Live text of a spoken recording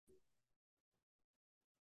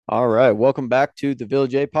All right, welcome back to the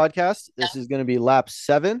Village A podcast. This is going to be lap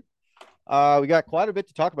 7. We got quite a bit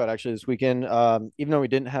to talk about actually this weekend. Even though we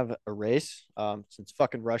didn't have a race, since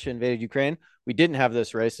fucking Russia invaded Ukraine, we didn't have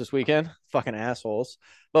this race this weekend. Fucking assholes.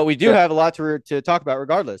 But we do Yeah. have a lot to talk about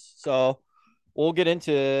regardless. So we'll get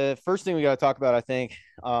into first thing we got to talk about. I think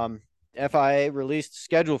FIA released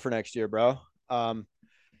schedule for next year, bro.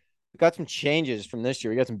 We got some changes from this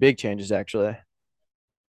year. We got some big changes actually.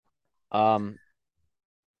 Um,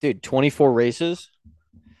 dude, 24 races.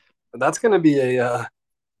 That's going to be a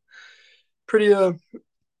pretty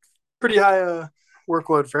pretty high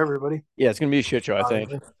workload for everybody. Yeah, it's gonna be a shit show, I think.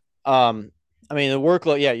 Honestly. Um, I mean the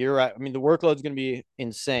workload. Yeah, you're right. I mean the workload's gonna be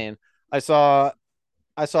insane. I saw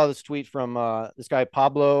I saw this tweet from this guy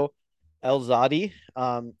Pablo Elzadi.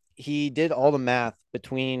 He did all the math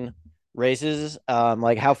between races,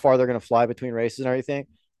 like how far they're gonna fly between races and everything.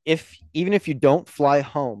 If even if you don't fly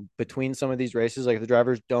home between some of these races, like if the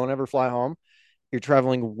drivers don't ever fly home, you're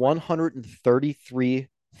traveling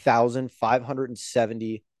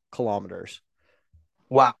 133,570 kilometers.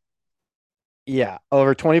 Wow. Yeah,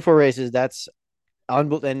 over 24 races. That's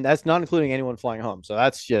and that's not including anyone flying home. So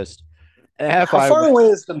that's just How FI. far away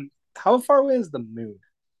is the how far away is the moon?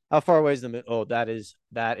 How far away is the moon? Oh, that is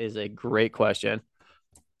a great question,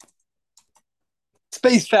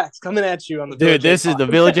 Space facts coming at you on the dude. Village A This is pod. the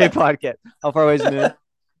Village A podcast. How far away is the moon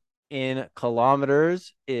in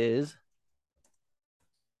kilometers? It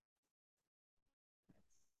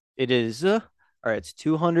is all right. It's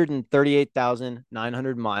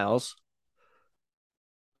 238,900 miles.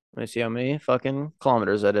 Let me see how many fucking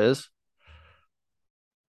kilometers that is.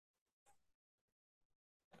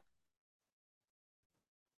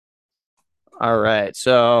 All right.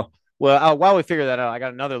 So, well, while we figure that out, I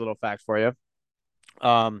got another little fact for you.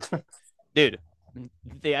 Um, dude,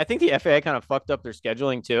 I think the FAA kind of fucked up their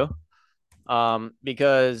scheduling too.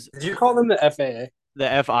 Because Did you call them the FAA?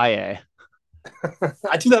 the FIA,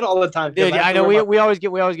 I do that all the time because dude, I have I to know wear we always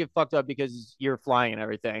get fucked up because you're flying and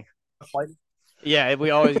everything. my flight. Yeah, we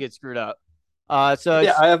always get screwed up. So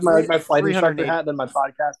Yeah, it's I have my flight instructor 380. hat, then my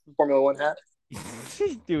podcast Formula One hat.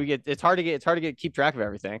 Dude, it's hard to keep track of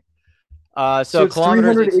everything. So So it's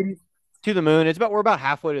kilometers, it's 380. to the moon. We're about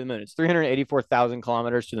halfway to the moon. It's 384,000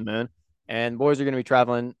 kilometers to the moon, and boys are going to be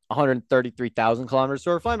traveling 133,000 kilometers.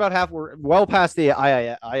 So we're flying about half. We're well past the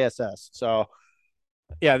ISS. So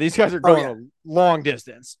yeah, these guys are Oh going yeah. a long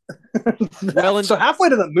distance. Well, So halfway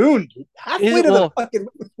to the moon, dude. is Halfway it to the well? fucking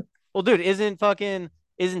Well, dude,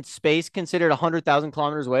 isn't space considered 100,000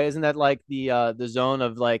 kilometers away? Isn't that like the zone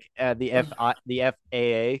of like the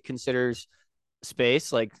FAA considers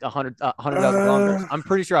space like 100,000 kilometers? uh, I'm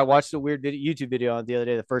pretty sure I watched a weird YouTube video on the other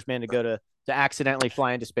day. The first man to go to accidentally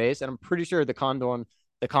fly into space, and I'm pretty sure the Condon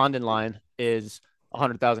line is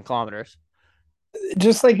 100,000 kilometers.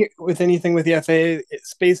 just like with anything with the FAA,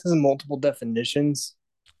 space has multiple definitions.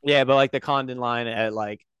 Yeah, but like the Condon line at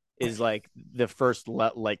like is like the first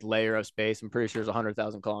like layer of space. I'm pretty sure it's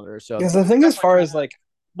 100,000 kilometers. So Because the thing,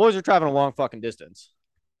 boys are traveling a long fucking distance.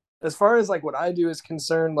 as far as like what I do is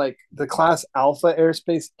concerned, like the class Alpha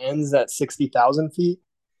airspace ends at 60,000 feet.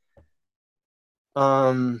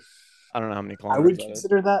 Um, I don't know how many I kilometers would that is.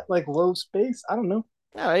 consider that like low space. I don't know.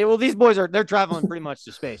 Yeah, well, these boys they're traveling pretty much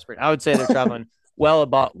to space. I would say they're traveling well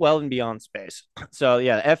and beyond space. So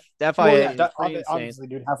yeah, the Well, FIA yeah, is pretty insane. obviously,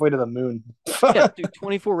 dude, halfway to the moon. Yeah, dude,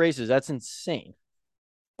 24 races. That's insane.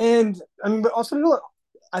 And I mean, but also people,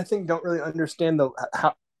 I think, don't really understand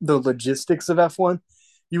the logistics of F1.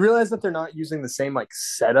 You realize that they're not using the same like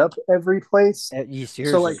setup every place. You So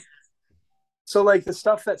seriously? like the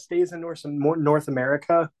stuff that stays in North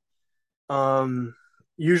America, um,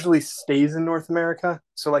 usually stays in North America.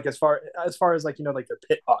 So like as far as like like their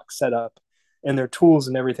pit box setup and their tools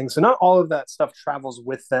and everything. So not all of that stuff travels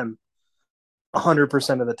with them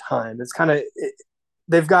 100% of the time. It's kind of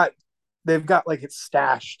they've got like it's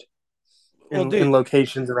stashed Well, in dude,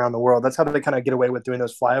 locations around the world. That's how they kind of get away with doing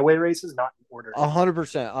those flyaway races, not in order.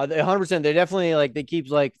 100%, 100%. They definitely like they keep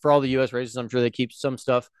like for all the U.S. races. I'm sure they keep some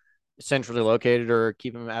stuff centrally located or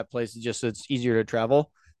keep them at places just so it's easier to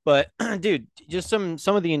travel. But dude, just some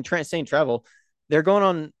of the insane travel. They're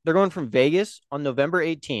going from Vegas on November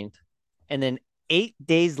 18th, and then 8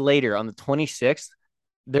 days later on the 26th,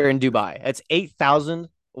 they're in Dubai. That's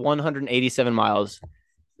 8,187 miles.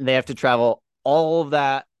 They have to travel all of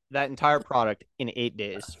that entire product in 8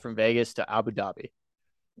 days from Vegas to Abu Dhabi.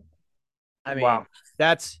 I mean, Wow.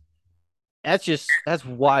 that's that's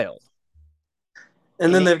wild. And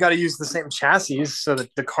In then eight, they've got to use the same chassis, so that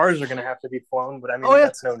the cars are going to have to be flown. But I oh mean, yeah,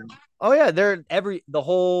 that's no. oh yeah, they're the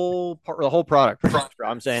whole product pretty much, bro.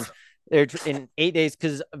 I'm saying They're in 8 days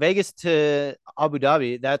because Vegas to Abu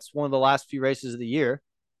Dhabi. That's one of the last few races of the year.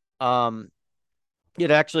 Um,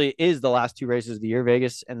 it actually is the last two races of the year.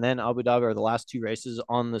 Vegas and then Abu Dhabi are the last two races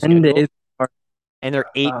on the 10 days. schedule, and they're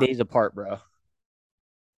eight Uh, days apart, bro.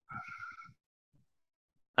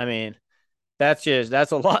 I mean, that's a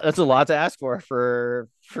lot. That's a lot to ask for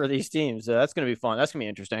these teams. So that's gonna be fun. That's gonna be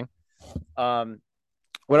interesting. Um,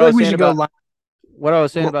 I what I feel like was we saying should go about live. what I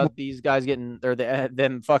was saying about these guys getting or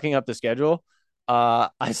them fucking up the schedule.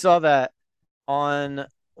 I saw that on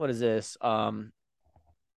what is this?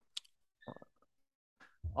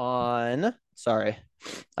 On sorry,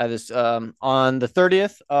 I have this on the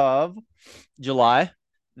 30th of July.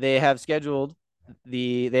 They have scheduled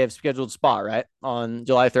Spa right on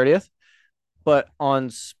July 30th, but on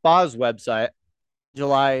Spa's website,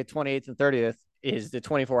 July 28th and 30th is the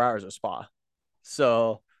 24 hours of Spa.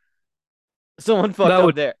 So someone fucked That up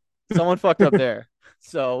would there. Someone fucked up there.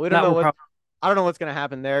 So we don't that know would what probably I don't know what's gonna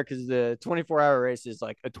happen there because the 24-hour race is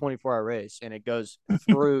like a 24-hour race and it goes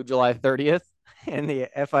through July 30th, and the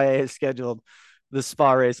FIA has scheduled the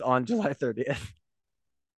Spa race on July 30th.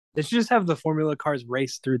 they should just have the Formula cars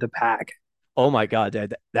race through the pack. Oh my god,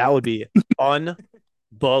 Dad, that would be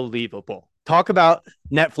unbelievable. Talk about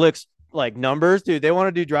Netflix like numbers, dude. They want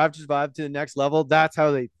to do Drive to Survive to the next level. That's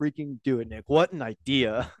how they freaking do it, Nick. What an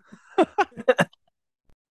idea.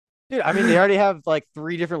 Dude, I mean, they already have like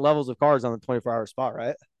three different levels of cars on the 24-hour spot,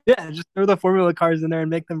 right? Yeah, just throw the Formula cars in there and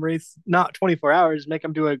make them race not 24 hours, make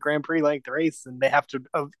them do a Grand Prix length race, and they're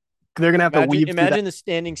gonna have to Imagine, weave through that. imagine the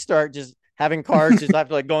standing start, just having cars just have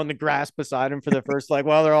to like go in the grass beside them for the first like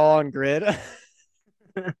while they're all on grid,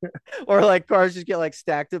 or like cars just get like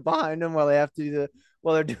stacked up behind them while they have to do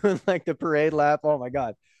while they're doing like the parade lap. Oh my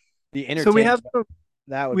god, the So entertainment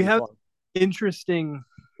that would we be have fun. interesting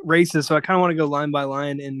races. So I kind of want to go line by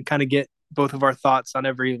line and kind of get both of our thoughts on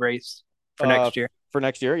every race for Uh, next year. for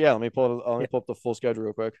next year, yeah. Let me Yeah. pull up the full schedule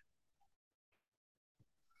real quick.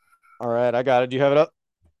 All right, I got it. Do you have it up?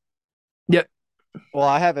 Yep. Well,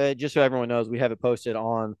 I have it just so everyone knows. We have it posted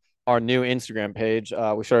on our new Instagram page.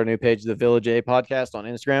 We started a new page, the Village A podcast on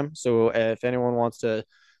Instagram. So if anyone wants to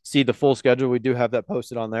see the full schedule, we do have that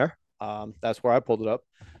posted on there. That's where I pulled it up.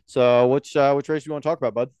 So which race do you want to talk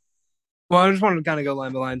about, bud? Well, I just wanted to kind of go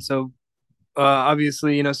line by line. So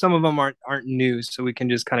obviously, some of them aren't news, so we can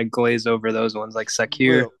just kind of glaze over those ones like Sakir.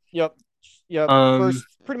 Real. Yep. Yep. Um,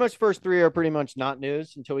 First three are pretty much not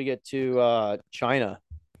news until we get to China.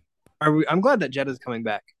 I'm glad that Jeddah's coming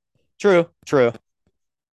back. True. True.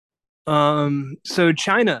 So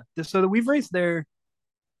China. So we've raced there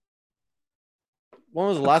When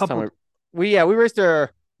was the a last time couple. we raced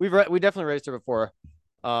there? We definitely raced there before.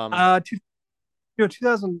 Um, Two,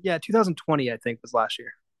 2000. Yeah, 2020. I think was last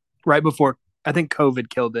year, right before I think COVID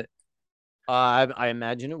killed it. I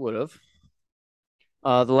imagine it would have.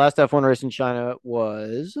 The last F1 race in China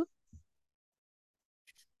was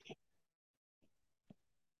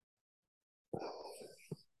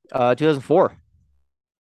 2004.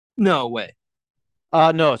 No way.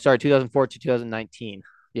 No, sorry, 2004 to 2019.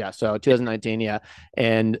 Yeah, so 2019, yeah.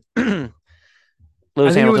 And I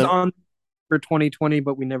Lewis think it was Hamilton, on for 2020,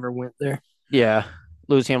 but we never went there. yeah.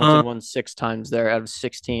 Lewis Um, Hamilton won 6 times there out of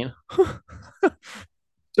 16.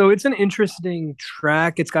 so it's an interesting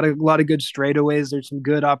track. It's got a lot of good straightaways. There's some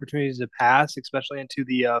good opportunities to pass, especially into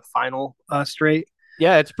the final straight.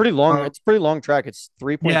 Yeah, it's pretty long. Um, It's a pretty long track. It's yeah,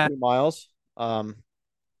 3.3 miles. Um,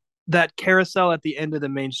 that carousel at the end of the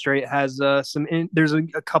main straight has there's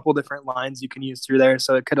a couple different lines you can use through there,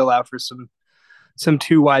 so it could allow for some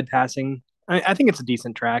too wide passing. I think it's a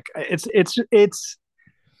decent track.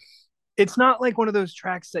 It's not like one of those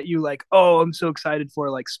tracks that you like. Oh, I'm so excited for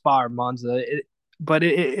like Spa or Monza. But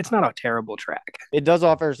it's not a terrible track. it does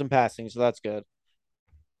offer some passing, so that's good.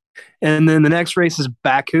 And then the next race is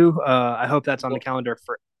Baku. I hope that's on the Well, calendar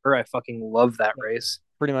forever. I fucking love that race.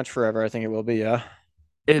 pretty much forever, I think it will be, yeah.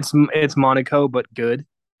 It's Monaco, but good.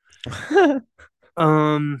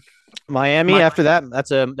 Um, Miami my after that,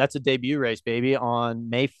 that's a debut race, baby, on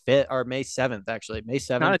May 5th or May 7th, actually. May not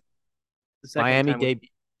 7th, the second Miami time debut.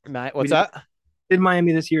 we What's that? did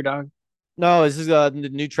Miami this year, dog. No, this is the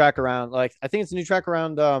new track around. Like I think it's a new track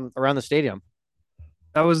around the stadium.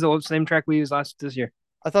 That was the same track we used last this year.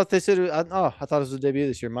 I thought they said I thought it was a debut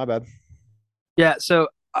this year. My bad. Yeah. So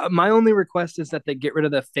my only request is that they get rid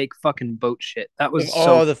of the fake fucking boat shit. That was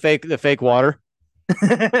so. Oh, the fake water.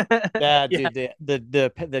 Yeah, Yeah. dude.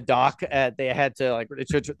 The dock at they had to like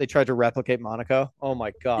they tried to replicate Monaco. Oh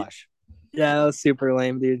my gosh. Yeah, that was super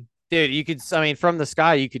lame, dude. Dude, you could I mean from the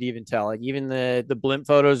sky you could even tell like even the blimp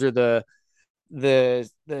photos or the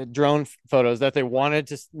drone photos that they wanted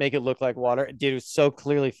to make it look like water. Dude, it was so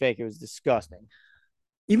clearly fake. It was disgusting.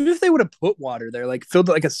 Even if they would have put water there, like filled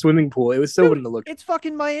it like a swimming pool, it still Dude, wouldn't have looked. it's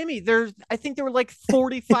fucking Miami. I think they were like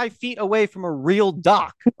 45 feet away from a real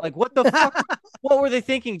dock. Like, what the fuck? What were they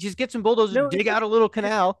thinking? Just get some bulldozers, No, dig out a little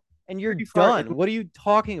canal, and you're pretty far. done. What are you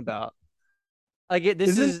talking about? This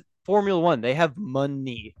Isn't is Formula One. They have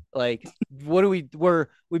money. Like, what do we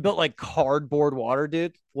built like cardboard water,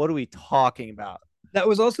 dude? What are we talking about? that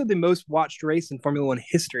was also the most watched race in Formula One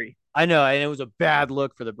history? I know, and it was a bad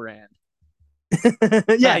look for the brand.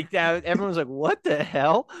 Yeah, Like that, everyone was like, "What the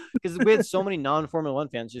hell?" Because we had so many non-Formula One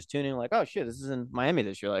fans just tuning in, like, "Oh shit, this is in Miami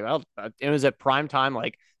this year." Like, well, it was at prime time,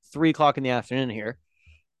 like 3 o'clock in the afternoon here.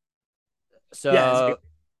 yeah. It's like So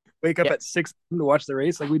wake up yeah, at 6 to watch the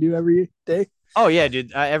race like we do every day. oh yeah,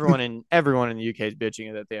 dude. Everyone in the UK is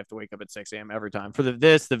bitching that they have to wake up at 6 a.m. every time for the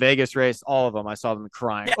Vegas race. All of them, I saw them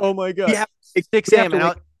crying. Yeah, Oh my we god, have 6 we have a.m. to and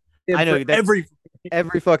wake I up for know that's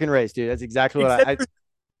every fucking race, dude. That's exactly what except I for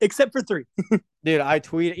except for three. dude, I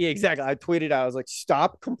tweeted, yeah, exactly. I tweeted out, I was like,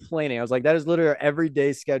 stop complaining. I was like, that is literally our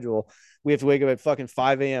everyday schedule. We have to wake up at fucking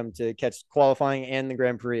 5 a.m. to catch qualifying and the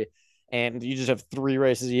Grand Prix. And you just have 3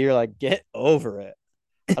 races a year. Like, get over it.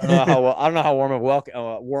 I don't know how warm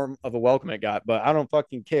of a welcome it got, but I don't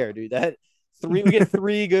fucking care, dude. We get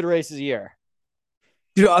 3 good races a year.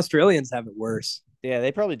 Dude, Australians have it worse. Yeah,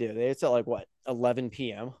 they probably do. It's at like what, 11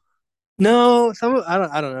 p.m. No, some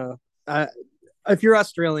I don't know. If you're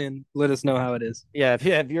Australian, let us know how it is. Yeah,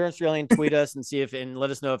 if you're Australian, tweet us and let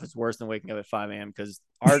us know if it's worse than waking up at 5 a.m. because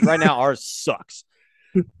ours right now ours sucks.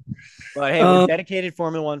 But hey, we're Um, dedicated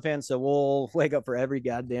Formula One fans, so we'll wake up for every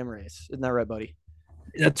goddamn race. Isn't that right, buddy?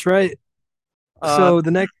 that's right. Uh, So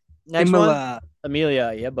the next next one, Imola.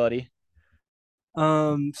 Amelia. Yeah, buddy.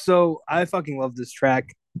 So I fucking love this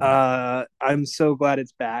track. I'm so glad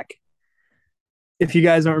it's back. If you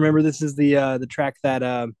guys don't remember, this is the track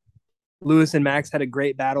that Lewis and Max had a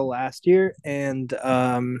great battle last year, and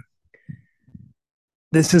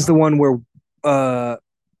this is the one where uh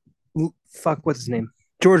fuck, what's his name?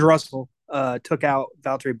 George Russell took out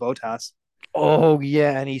Valtteri Bottas. Oh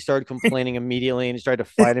yeah, and he started complaining immediately, and he started to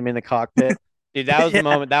fight him in the cockpit. Dude, that was the Yeah,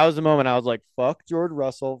 moment. That was the moment I was like, "Fuck George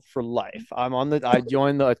Russell for life." I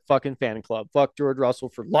joined the fucking fan club. Fuck George Russell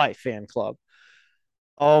for life fan club.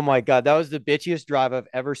 Oh my god, that was the bitchiest drive I've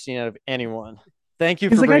ever seen out of anyone. Thank you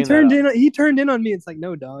he's for like, I bringing that turned up. in. He turned in on me. It's like,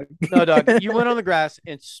 no, dog. No, dog, you went on the grass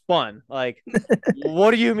and spun. Like,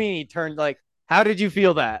 what do you mean he turned? Like, how did you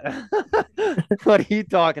feel that? What are you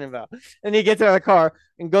talking about? And he gets out of the car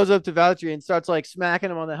and goes up to Valtteri and starts like smacking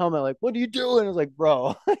him on the helmet. Like, what are you doing? I was like,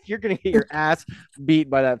 bro, you're gonna get your ass beat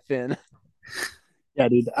by that Finn. Yeah,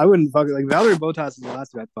 dude, I wouldn't fuck like Valtteri Bottas is the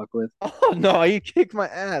last guy I'd fuck with, Oh no, you kicked my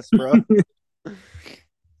ass, bro.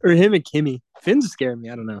 or him and Kimmy. Finn's scare me.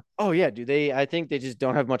 I don't know. Oh yeah, dude. I think they just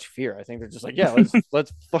don't have much fear. I think they're just like, yeah,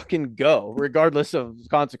 let's fucking go, regardless of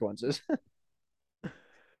consequences.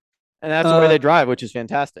 And that's the way Uh, they drive, which is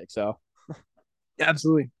fantastic. So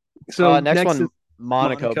absolutely. So next next is one,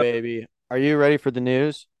 Monaco, Monaco. baby. Are you ready for the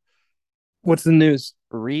news? What's the news?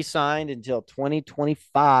 Re-signed until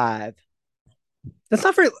 2025. That's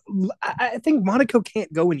not very. I think Monaco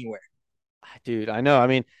can't go anywhere. Dude, I know. I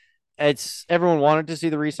mean, it's everyone wanted to see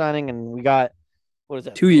the re-signing, and we got what is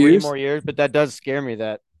that, Two 3 more years. years? But that does scare me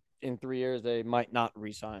that in 3 years they might not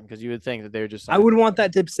re-sign because you would think that they would just I sign. would want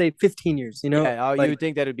that to say 15 years. You know, Yeah, you like would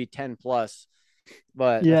think that it'd be 10 plus,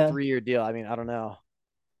 but a yeah. 3 year deal. I mean, I don't know.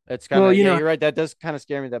 It's kind Well, of you yeah, know, you're right. That does kind of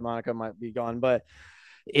scare me that Monaco might be gone, but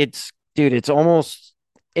it's dude, it's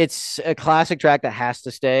a classic track that has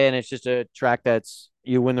to stay, and it's just a track that's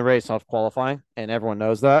you win the race off qualifying, and everyone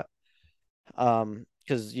knows that.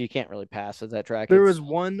 Because you can't really pass at that track. there It's was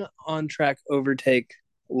one on track overtake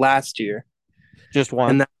last year, just one.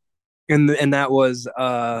 and that and that was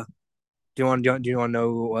do you want to know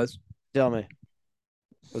who it was? Tell me,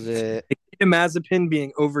 was it? Nikita Mazepin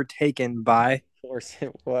being overtaken by Of course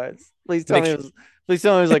it was. Please tell Mick. me it was. Please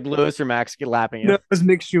tell me it was like Lewis or Max lapping No, him. it was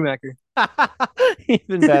Mick Schumacher.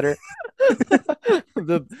 Even better.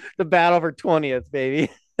 The battle for 20th, baby.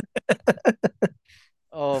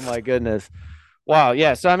 Oh my goodness. Wow.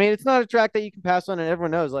 Yeah. So I mean, it's not a track that you can pass on, and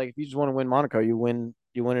everyone knows. Like, if you just want to win Monaco, you win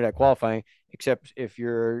it at qualifying. Except if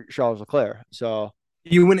you're Charles Leclerc. So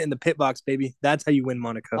You win it in the pit box, baby. That's how you win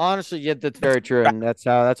Monaco. honestly, yeah, that's very true, and that's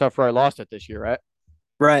how Ferrari lost it this year, right?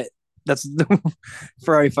 Right. That's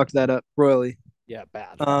Ferrari fucked that up royally. Yeah,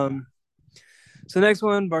 bad. Um. So next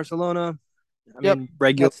one, Barcelona. I Yep. mean,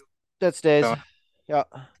 regular That stays. Yeah,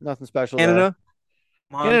 nothing special there. Canada.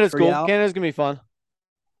 Canada's cool. Montreal. Canada's gonna be fun.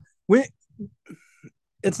 When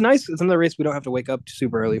It's nice. It's another race we don't have to wake up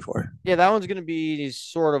super early for. Yeah, that one's gonna be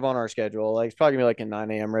sort of on our schedule. Like it's probably gonna be like a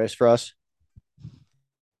 9 a.m. race for us.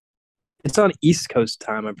 It's on East Coast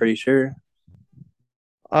time, I'm pretty sure.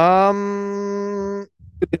 Um,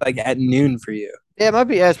 It'll be like at noon for you. yeah, it might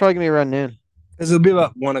be. Yeah, it's probably gonna be around noon. Because it'll be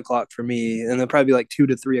about 1 o'clock for me, and it'll probably be like 2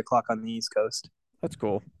 to 3 o'clock on the East Coast. That's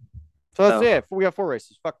cool. So that's So it. We got 4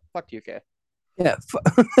 races. Fuck the UK. yeah,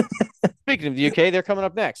 Speaking of the UK, they're coming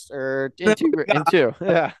up next, or in two.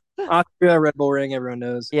 Yeah, Austria, Red Bull Ring, everyone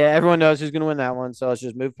knows. yeah. Everyone knows who's gonna win that one, so let's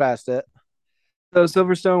just move past it. So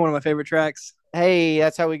Silverstone, one of my favorite tracks. Hey,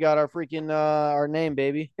 that's how we got our freaking our name,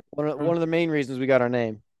 baby. One of the main reasons we got our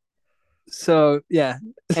name. So yeah,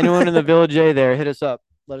 Anyone in the Village A there, hit us up.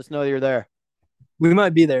 Let us know you're there. we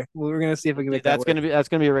might be there. We're gonna see if we can Dude, make that work. that's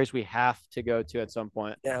gonna be a race we have to go to at some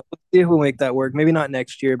point. Yeah, we'll see if we'll make that work. Maybe not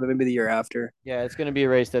next year, but maybe the year after. Yeah, it's gonna be a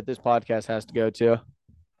race that this podcast has to go to.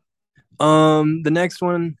 The next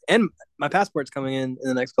one, and my passport's coming in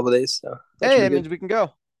the next couple of days, so that Hey, should be that good. means we can go.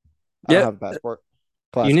 I don't Yeah, have a passport.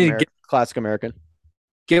 you need to Classic American.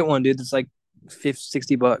 get one, dude. It's like 50,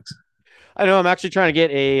 $60. I know. I'm actually trying to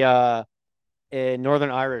get a Northern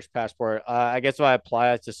Irish passport. I guess if I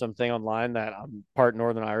apply to something online that I'm part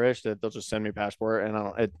Northern Irish, that they'll just send me a passport, and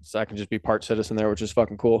I can just be part citizen there, which is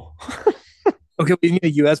fucking cool. Okay, we need a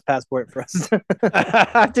U.S. passport for us.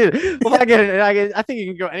 Dude, well, I think you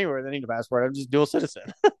can go anywhere. They need a passport. I'm just dual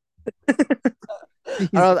citizen.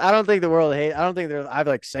 I don't think the world hate. I don't think I have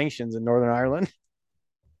like sanctions in Northern Ireland,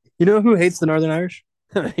 You know who hates the Northern Irish?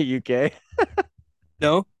 the UK.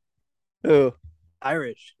 No, Who?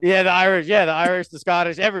 Irish. Yeah, the Irish, the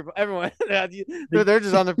Scottish, everyone. They're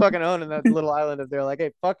just on their fucking own in that little island. If they're like,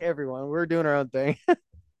 hey, fuck everyone, we're doing our own thing.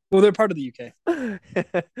 Well, they're part of the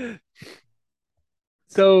UK.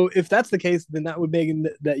 So if that's the case, then that would make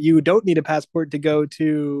that you don't need a passport to go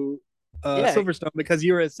to Yeah, Silverstone because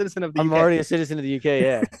you're a citizen of the I'm UK. already a citizen of the UK.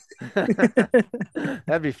 Yeah,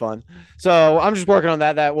 that'd be fun. So I'm just working on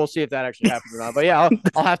that. That we'll see if that actually happens or not. But yeah,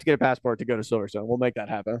 I'll have to get a passport to go to Silverstone. We'll make that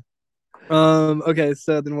happen. Okay,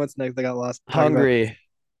 so then what's next? I got lost talking about Hungry.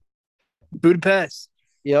 Budapest.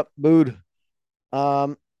 Yep. Booed.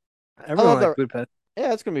 Um, I Everyone love likes that. Budapest.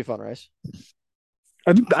 Yeah, it's gonna be a fun race.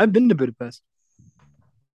 I've been to Budapest.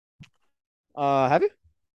 Have you?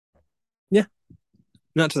 Yeah,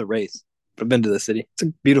 not to the race, but I've been to the city. It's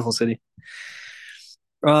a beautiful city.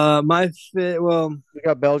 Well, We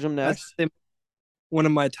got Belgium I next. say one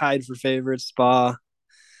of my tied for favorites, Spa.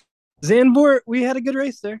 Zandvoort, we had a good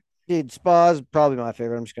race there. Dude, Spa's probably my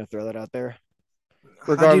favorite. I'm just gonna throw that out there.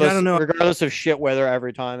 Dude, I don't know. Regardless of shit weather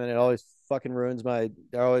every time, and it always fucking ruins my.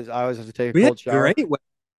 I always have to take a We had cold shower. great.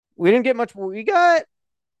 We didn't get much. We got.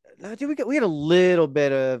 No, dude, we had a little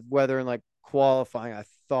bit of weather in like qualifying. I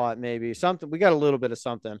thought maybe something. We got a little bit of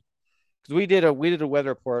something because we did a weather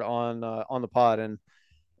report on the pod, and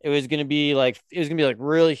it was gonna be like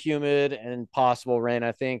really humid and possible rain.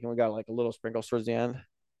 I think, and we got like a little sprinkles towards the end,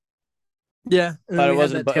 Yeah, and then but we had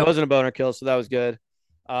that it tail. wasn't a boner kill, so that was good.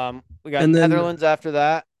 We got And then Netherlands after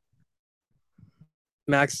that.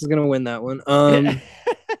 Max is gonna win that one.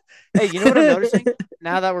 Hey, you know what I'm noticing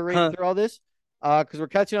now that we're reading huh, through all this? Because we're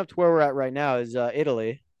catching up to where we're at right now is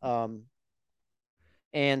Italy,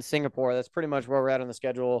 and Singapore. That's pretty much where we're at on the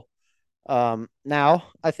schedule. Now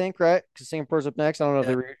I think right because Singapore's up next. I don't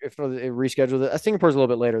know yeah. if they rescheduled it. Singapore's a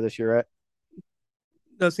little bit later this year, right?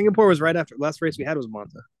 No, Singapore was right after last race we had was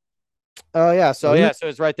Monza. Oh yeah, Wasn't it? so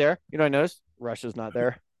it's right there. You know, I noticed Russia's not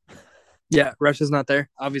there. Yeah, Russia's not there.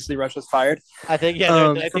 Obviously, Russia's fired. I think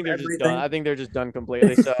I think From they're just done. everything. I think they're just done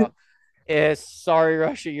completely. So, sorry,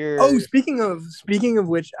 Russia, Oh, you're speaking of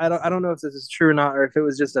which, I don't know if this is true or not, or if it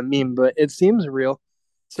was just a meme, but it seems real.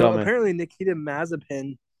 So tell me. apparently, Nikita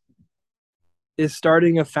Mazepin is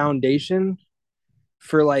starting a foundation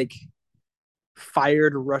for like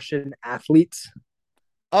fired Russian athletes.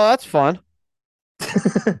 Oh, that's fun.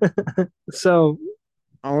 So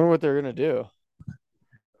I wonder what they're gonna do.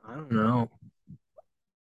 I don't know.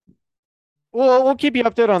 Well, we'll keep you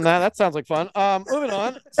updated on that. That sounds like fun. Moving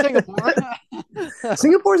on, Singapore.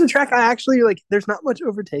 Singapore's a track I actually like. There's not much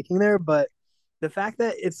overtaking there, but the fact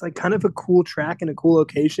that it's like kind of a cool track and a cool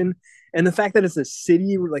location, and the fact that it's a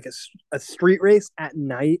city, like a street race at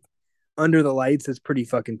night under the lights is pretty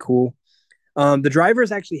fucking cool. The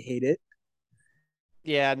drivers actually hate it.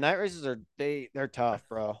 Yeah, night races they're tough,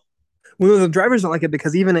 bro. Well, the drivers don't like it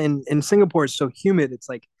because even in Singapore, it's so humid. It's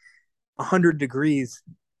like 100 degrees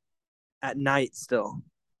at night still.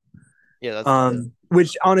 Yeah, that's tough.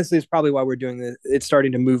 Which honestly is probably why we're doing this. It's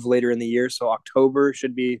starting to move later in the year, so October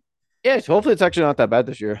should be. Yeah, so hopefully it's actually not that bad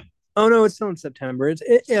this year. Oh no, it's still in September.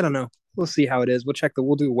 I don't know. We'll see how it is.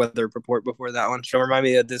 We'll do a weather report before that one. So remind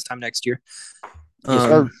me of this time next year. Yes,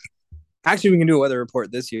 sir. Actually, we can do a weather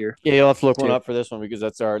report this year Yeah, you'll have to look one too. up for this one because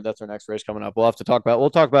that's our next race coming up. We'll talk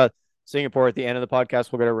about Singapore at the end of the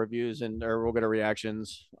podcast. We'll get our reviews or we'll get our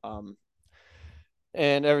reactions.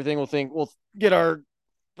 And everything. We'll get our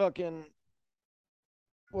fucking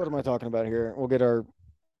what am I talking about here? We'll get our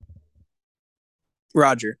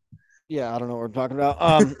Roger. yeah, I don't know what we're talking about.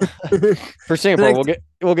 The For Singapore, we'll next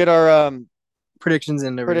get our predictions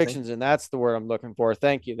and everything. predictions, and that's the word I'm looking for.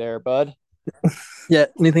 Thank you there, bud. Yeah,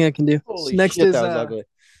 anything I can do. So Holy shit, that was ugly.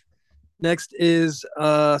 next is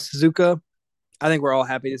Suzuka. I think we're all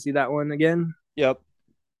happy to see that one again. Yep.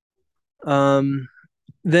 Um,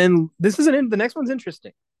 then this isn't in the next one's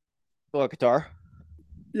interesting. Oh, Qatar.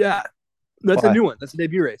 Yeah, that's a Why? new one. That's a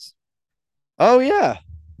debut race, Oh yeah.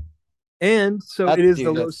 and so That it is the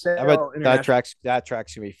dude, that's I bet Losail that International.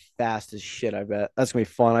 track's gonna be fast as shit. I bet that's gonna be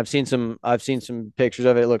fun. I've seen some pictures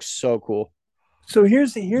of it. It looks so cool. So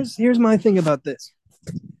here's my thing about this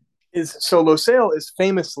is so Losail is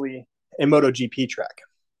famously a MotoGP track,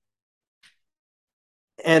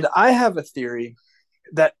 and I have a theory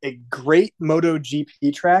that a great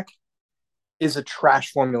MotoGP track is a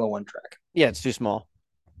trash Formula One track. Yeah, it's too small.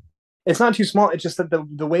 It's not too small. It's just that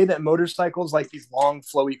the way that motorcycles like these long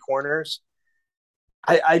flowy corners,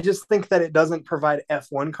 I just think that it doesn't provide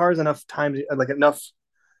F1 cars enough time, like enough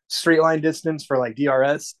straight line distance for like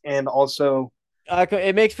DRS, and also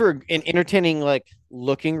It makes for an entertaining like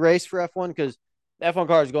looking race for F1 because F1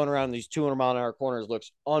 cars going around these 200-mile-an-hour corners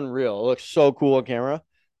looks unreal. It looks so cool on camera.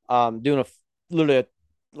 Doing literally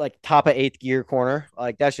like top of eighth gear corner,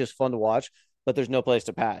 like that's just fun to watch. But there's no place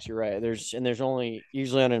to pass. You're right. There's only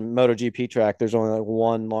usually on a MotoGP track. There's only like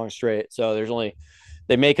one long straight. So there's only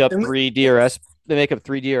they make up and three DRS. They make up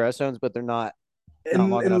three DRS zones, but they're not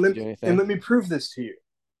and long and enough to let, do and anything. let me prove this to you.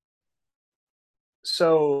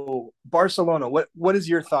 So Barcelona, what is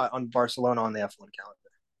your thought on Barcelona on the F1 calendar?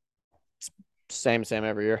 Same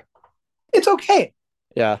every year. It's okay.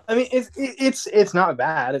 Yeah, I mean, it's not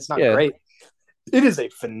bad. It's not yeah, great. It is a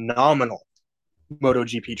phenomenal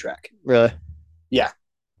MotoGP track. really. Yeah,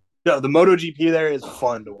 no, the MotoGP there is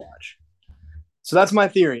fun to watch. So that's my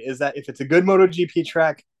theory: is that if it's a good MotoGP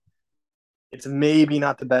track, it's maybe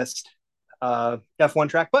not the best F1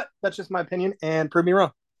 track, but that's just my opinion. And prove me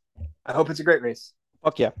wrong. I hope it's a great race.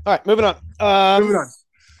 Fuck yeah. All right, moving on. Moving on.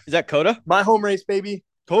 Is that Coda? My home race, baby.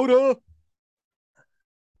 Coda.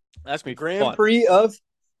 That's gonna be Grand fun, Prix of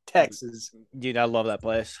Texas. dude. I love that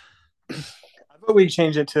place, I thought we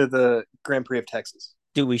change it to the Grand Prix of Texas.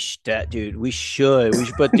 dude. Dude, we should. We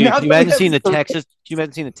should. But dude, Now can you that we imagine have seeing the so Texas? Can you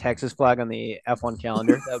imagine seeing the Texas flag on the F1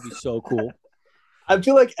 calendar? That would be so cool, I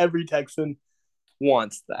feel like every Texan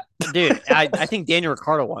wants that. dude. I think Daniel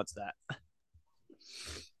Ricciardo wants that,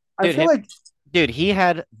 I dude. feel like Dude, he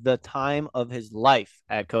had the time of his life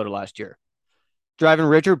at Coda last year, driving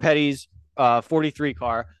Richard Petty's 43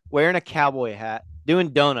 car, wearing a cowboy hat, doing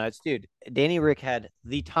donuts, dude. Danny Rick had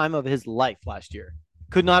the time of his life last year.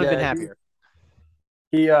 Could not have been yeah, happier.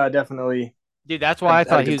 he definitely Dude, that's why I had a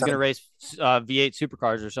thought he good was going to time. race V8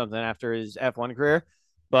 supercars or something after his F1 career.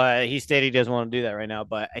 But he stated he doesn't want to do that right now.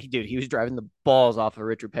 But dude, he was driving the balls off of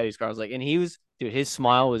Richard Petty's car. I was like, and he was, dude, his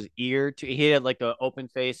smile was ear to. He had like the open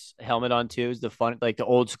face helmet on too. It was the fun, like the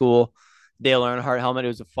old school Dale Earnhardt helmet. It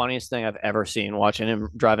was the funniest thing I've ever seen watching him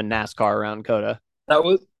driving NASCAR around Coda. That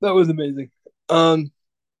was amazing.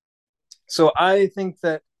 So I think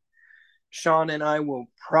that Sean and I will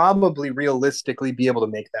probably realistically be able to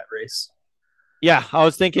make that race. Yeah, I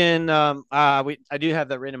was thinking. I do have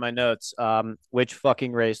that written in my notes. Which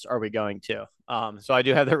fucking race are we going to? So I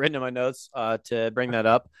do have that written in my notes. To bring that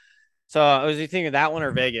up. So I was thinking that one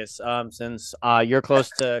or Vegas. Since you're close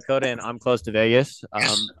to Coda and I'm close to Vegas.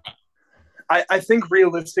 I think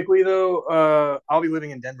realistically though, I'll be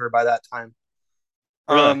living in Denver by that time.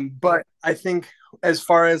 Really. But I think as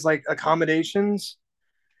far as like accommodations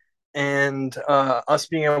and us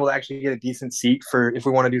being able to actually get a decent seat for if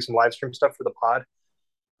we want to do some live stream stuff for the pod,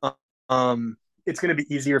 it's going to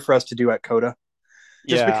be easier for us to do at Coda,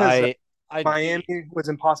 just Yeah, because I, Miami was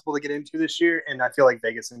impossible to get into this year, and I feel like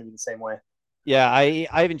Vegas is going to be the same way. yeah, I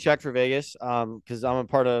even checked for Vegas, because I'm a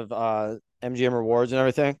part of MGM Rewards and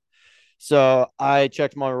everything. So I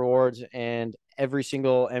checked my rewards, and every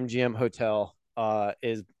single MGM hotel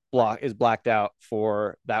is blacked out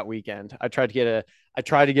for that weekend. I tried to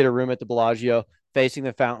get a room at the Bellagio facing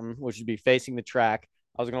the fountain, which would be facing the track.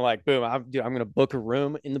 I was gonna like, boom, I'm gonna book a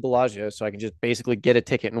room in the Bellagio so I can just basically get a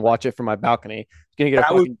ticket and watch it from my balcony. Gonna get a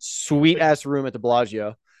That was fucking sweet ass room at the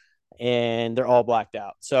Bellagio, and they're all blacked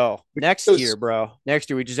out. So So next year, bro, next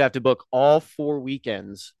year we just have to book all 4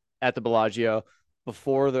 weekends at the Bellagio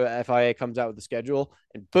before the FIA comes out with the schedule,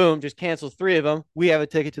 and boom, just cancel 3 of them. We have a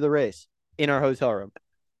ticket to the race in our hotel room.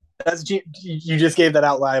 you just gave that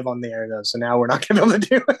out live on the air though, so now we're not gonna be able to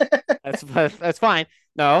do it. That's fine.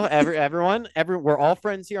 No, we're all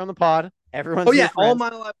friends here on the pod. Oh Everyone's yeah, here all friends.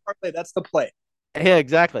 Mile High Parlay. That's the play. Yeah,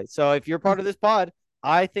 exactly. So if you're part of this pod,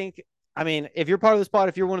 I think, I mean, if you're part of this pod,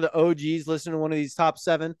 if you're one of the OGs listening to one of these top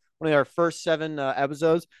seven, one of our first seven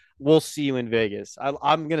episodes, we'll see you in Vegas.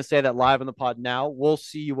 I'm going to say that live on the pod now. We'll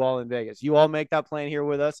see you all in Vegas. You all make that plan here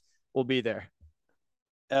with us. We'll be there.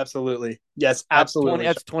 Absolutely. Yes, absolutely.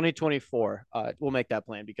 That's 2024. We'll make that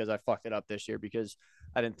plan because I fucked it up this year because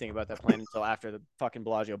I didn't think about that plan until after the fucking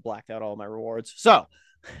Bellagio blacked out all my rewards. So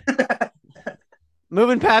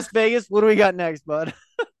moving past Vegas, what do we got next, bud?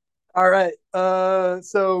 All right.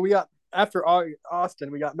 So we got after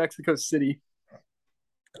Austin, we got Mexico City,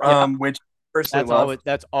 Yeah, which I personally love.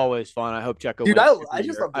 that's always fun. I hope Checo Dude, wins I every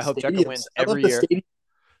just year. love the I hope Checo stadiums. wins I love every the year. stadium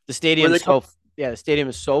The where stadium they is come. so the stadium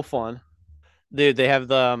is so fun. Dude, they have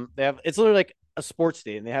it's literally like a sports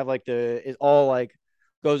stadium. They have like it all like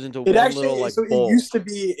goes into It one little actually like so bowl. it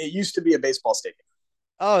used to be a baseball stadium.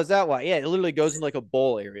 Oh, is that why? Yeah, it literally goes in like a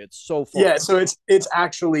bowl area. It's so fun. Yeah, so it's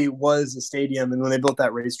actually was a stadium, and when they built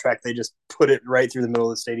that racetrack, they just put it right through the middle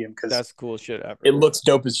of the stadium because That's the coolest shit ever. it looks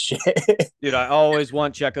dope as shit. Dude, I always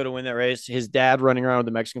want Checo to win that race. His dad running around with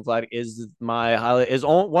the Mexican flag is my highlight. Is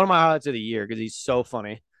one of my highlights of the year because he's so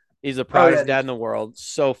funny. He's the Oh yeah, proudest dude. dad in the world.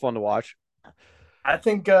 So fun to watch. I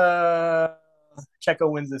think Checo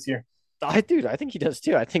wins this year. I think he does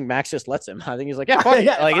too. I think Max just lets him. I think he's like, yeah, fuck it.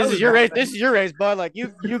 Yeah, if Like I this is was your Max, race. This is your race, bud. Like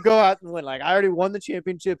you go out and win. Like I already won the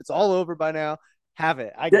championship. It's all over by now. Have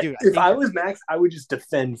it. yeah, I if think I was Max, I would just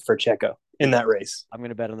defend for Checo in that race. I'm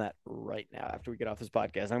gonna bet on that right now after we get off this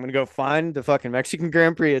podcast. I'm gonna go find the fucking Mexican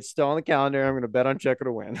Grand Prix. It's still on the calendar. I'm gonna bet on Checo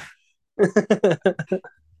to win.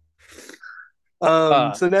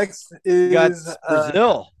 So next We got is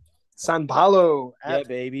Brazil. San Paulo Yeah, at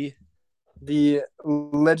baby. the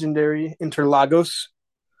legendary Interlagos.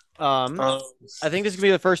 Um, Um, I think this is gonna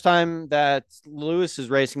be the first time that Lewis is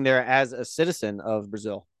racing there as a citizen of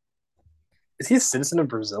Brazil. is he a citizen of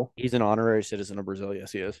Brazil? He's an honorary citizen of Brazil.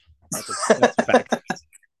 Yes, he is. That's a fact.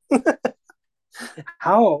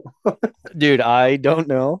 How? Dude, I don't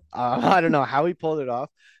know. I don't know how he pulled it off,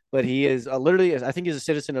 but he is literally, I think he's a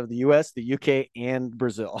citizen of the US, the UK, and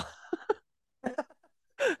Brazil. What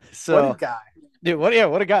a So, guy! dude, what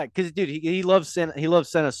a guy. Because, dude, he loves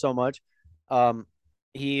Senna so much. Um,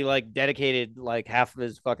 he like dedicated like half of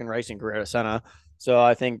his fucking racing career to Senna. So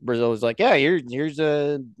I think Brazil was like, yeah, here's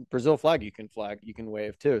a Brazil flag you can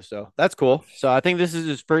wave too. So that's cool. So I think this is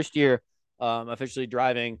his first year officially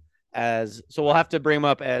driving as, so we'll have to bring him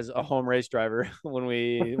up as a home race driver when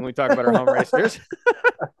we talk about our home racers.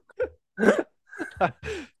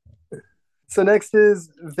 So next is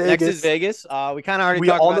Next is Vegas. Vegas. We kind of already We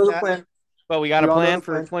talked all about know the that, plan. but we got We a all know plan the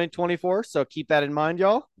for plan. 2024. So keep that in mind,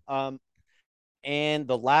 y'all. And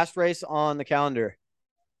the last race on the calendar,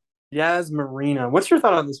 Yas Marina. What's your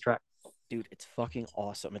thought on this track? dude, it's fucking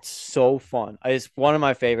awesome. It's so fun. It's one of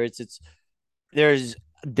my favorites. There's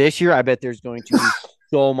this year, I bet there's going to be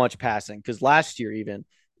so much passing because last year, even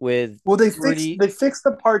with Well, pretty, they fixed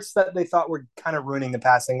the parts that they thought were kind of ruining the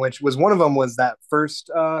passing, which was one of them was that first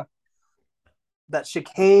that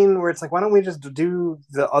chicane where it's like, why don't we just do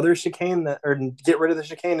the other chicane that or get rid of the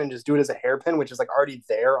chicane and just do it as a hairpin, which is like already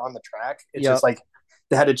there on the track. It's yep, just like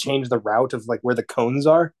they had to change the route of like where the cones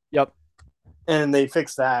are. yep, And they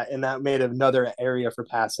fixed that, and that made another area for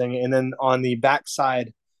passing. And then on the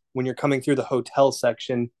backside, when you're coming through the hotel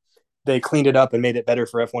section, they cleaned it up and made it better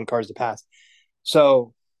for F1 cars to pass.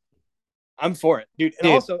 So I'm for it, dude. And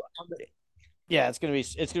dude. also, Yeah, it's gonna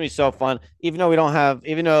be so fun. Even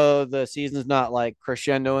though the season's not like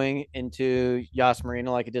crescendoing into Yas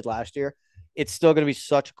Marina like it did last year, it's still gonna be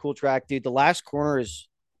such a cool track, dude. The last corner is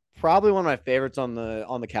probably one of my favorites on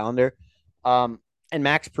the calendar. And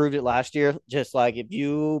Max proved it last year. Just like if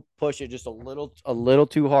you push it just a little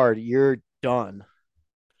too hard, you're done.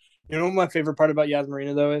 you know what my favorite part about Yas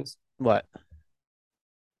Marina though is? What?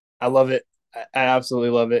 I love it. I absolutely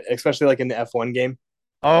love it, especially like in the F1 game.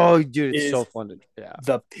 Oh, dude, it's so Is fun to yeah.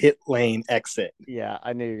 the pit lane exit Yeah,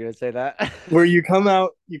 I knew you were gonna say that. where you go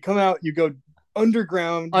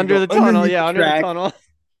underground, you Under go the tunnel, underneath the yeah, under the track, tunnel.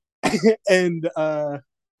 and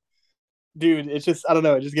dude, it's just I don't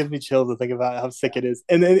know, it just gives me chills to think about how sick it is.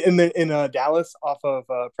 And then in Dallas, off of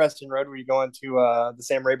Preston Road, where you go into the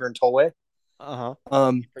Sam Rayburn Tollway, Uh-huh.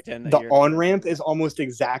 Um, Pretend that the you're on ramp is almost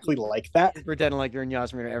exactly like that, you're pretending like you're in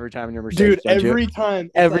Yasmin every time in your Mercedes, dude. don't you? Every time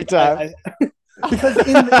it's Every like time. because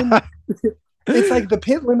in it's like the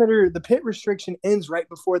pit limiter, the pit restriction ends right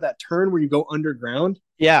before that turn where you go underground.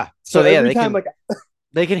 Yeah. So So yeah, every they time can like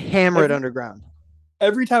they can hammer it every underground.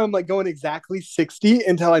 every time I'm like going exactly 60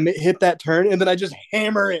 until I hit that turn, and then I just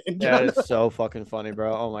hammer it and get That on. is so fucking funny,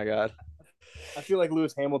 bro. Oh my god. I feel like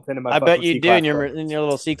Lewis Hamilton in my I bet fucking you C do in class, your bro.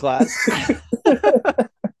 little C class.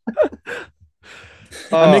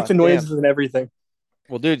 I make Oh, the damn. noises and everything.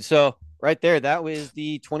 Well, dude, so right there, that was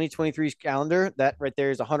the 2023 calendar. That right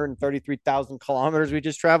there is 133,000 kilometers we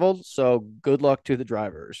just traveled. So good luck to the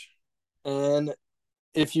drivers. And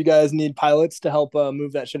if you guys need pilots to help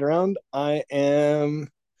move that shit around, I am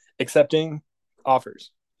accepting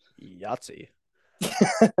offers. Yahtzee.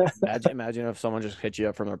 Imagine if someone just hit you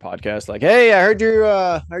up from their podcast, like, "Hey, I heard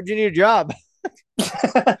you need a job."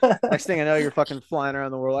 Next thing I know, you're fucking flying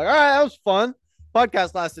around the world. Like, all right, that was fun.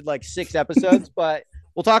 Podcast lasted like 6 episodes, but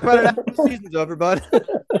we'll talk about it after the season's over, bud.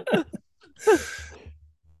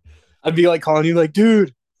 I'd be like calling you, like,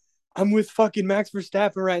 dude, I'm with fucking Max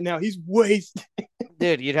Verstappen right now. He's wasted.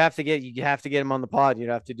 Dude, you have to get him on the pod. You'd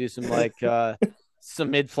have to do some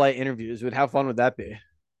mid-flight interviews. How fun would that be?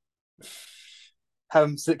 Have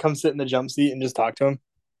him come sit in the jump seat and just talk to him.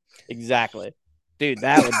 Exactly. Dude,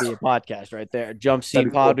 that would be a podcast right there. Jump seat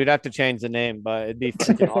That'd be pod. cool. We'd have to change the name, but it'd be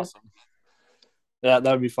freaking awesome. Yeah,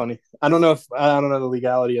 that would be funny. I don't know the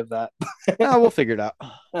legality of that. No, we'll figure it out.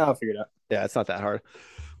 I'll figure it out. Yeah, it's not that hard.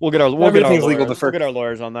 We'll Everything's legal the we'll first. get our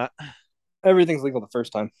lawyers on that. Everything's legal the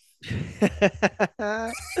first time.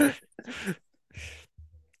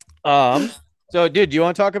 um so dude, do you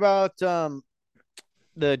want to talk about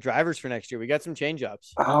the drivers for next year? We got some change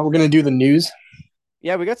ups. We're gonna do the news.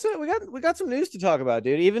 Yeah, we got some news to talk about,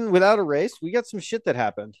 dude. Even without a race, we got some shit that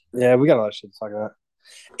happened. Yeah, we got a lot of shit to talk about.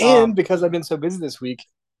 Um And because I've been so busy this week,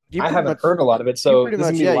 you I pretty haven't much heard a lot of it. you So pretty this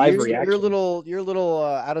is much gonna be yeah, live you're reaction. a little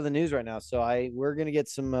out of the news right now. So we're gonna get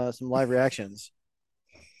some live reactions.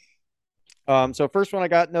 So first one I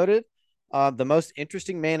got noted, the most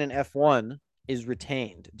interesting man in F1 is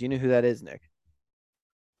retained. Do you know who that is, Nick?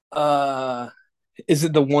 Uh, is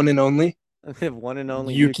it the one and only One and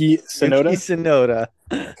only Yuki Yuki Tsunoda?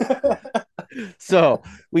 Tsunoda. So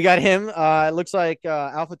we got him. It looks like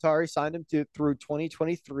AlphaTauri signed him through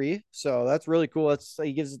 2023. So that's really cool.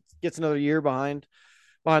 He gets another year behind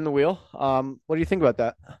the wheel. What do you think about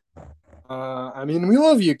that? I mean, we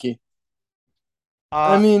love Yuki.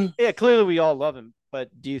 I Uh, mean, yeah, clearly we all love him, but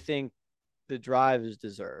do you think the drive is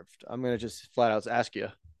deserved? I'm gonna just flat out ask you.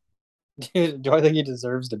 do I think he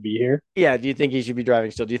deserves to be here? Yeah, do you think he should be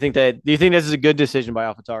driving still? Do you think this is a good decision by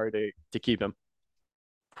AlphaTauri to keep him?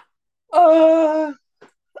 I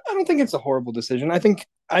don't think it's a horrible decision.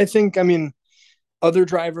 I mean, other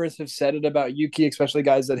drivers have said it about Yuki, especially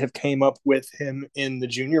guys that have came up with him in the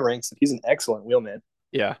junior ranks. That he's an excellent wheelman,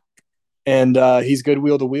 Yeah, and he's good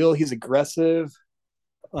wheel to wheel. He's aggressive.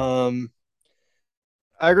 Um,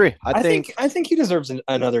 I agree. I think he deserves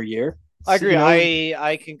another year. I agree. You know,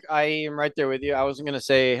 I am right there with you. I wasn't gonna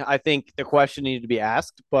say I think the question needed to be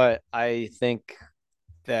asked, but I think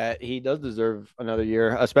that he does deserve another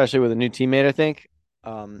year, especially with a new teammate. I think.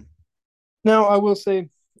 Um, now I will say,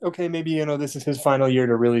 okay, maybe this is his final year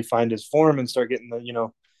to really find his form and start getting the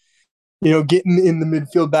getting in the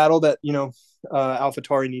midfield battle that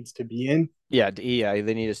AlphaTauri needs to be in. yeah,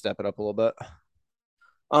 they need to step it up a little bit.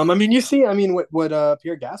 I mean, you see, I mean, what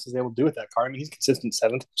Pierre Gas is able to do with that car. I mean, he's consistent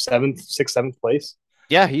sixth, seventh place.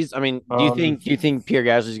 Yeah, he's. I mean, Um, do you think Pierre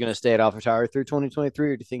Gasly is going to stay at AlphaTauri through 2023,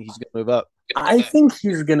 or do you think he's going to move up? I think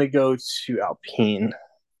he's gonna go to Alpine.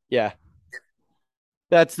 Yeah,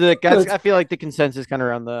 that's. But I feel like the consensus kind of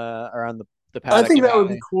around the I paddock think that would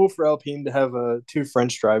be anyway. cool for Alpine to have two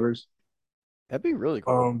French drivers. That'd be really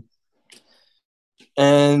cool. Um,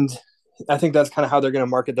 and I think that's kind of how they're going to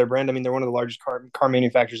market their brand. I mean, they're one of the largest car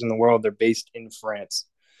manufacturers in the world. They're based in France.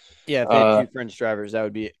 Yeah, if they had two French drivers, that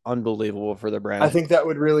would be unbelievable for their I brand. think that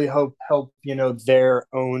would really help their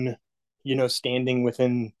own standing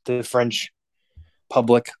within the French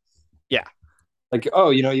public. Yeah, Like,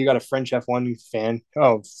 oh, you got a French F1 fan.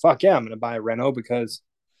 Oh, fuck yeah, I'm going to buy a Renault because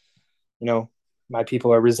my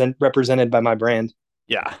people are represented by my brand.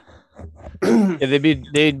 yeah. Yeah,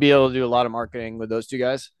 they'd be able to do a lot of marketing with those two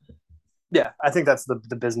guys. Yeah, I think that's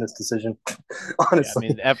the business decision. Yeah, I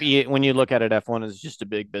Honestly, mean, when you look at it, F1 is just a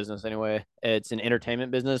big business anyway. It's an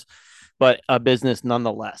entertainment business, but a business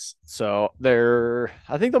nonetheless. So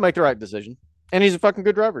I think they'll make the right decision. And he's a fucking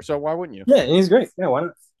good driver, so why wouldn't you? yeah, he's great. Yeah, why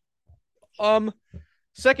not? Um,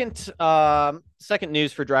 second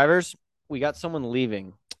news for drivers, we got someone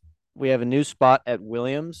leaving. We have a new spot at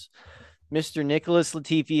Williams. Mr. Nicholas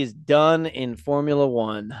Latifi is done in Formula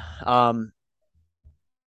One. Um,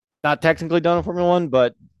 Not technically done in Formula One,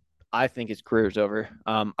 but I think his career's over.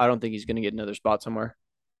 I don't think he's going to get another spot somewhere.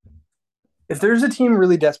 If there's a team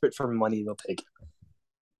really desperate for money, they'll take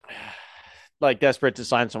it. Like desperate to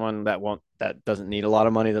sign someone that doesn't need a lot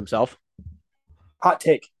of money themselves. Hot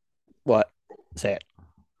take. What? Say it.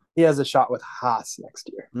 He has a shot with Haas next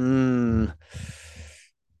year.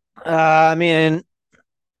 I mean,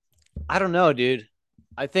 I don't know, dude.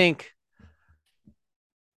 I think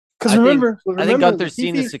Because I think I think remember, Gunther's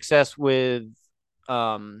seen the Latifi. success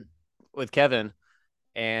um with Kevin,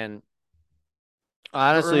 and But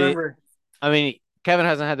honestly, remember, I mean, Kevin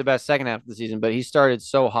hasn't had the best second half of the season, but he started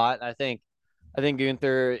so hot. I think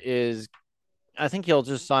Gunther is. I think he'll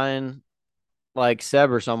just sign like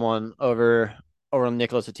Seb or someone over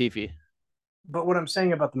Nicholas Latifi. but what I'm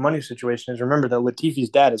saying about the money situation is remember that Latifi's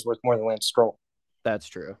dad is worth more than Lance Stroll. That's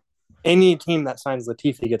true. Any team that signs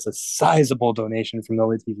Latifi gets a sizable donation from the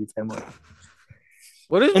Latifi family.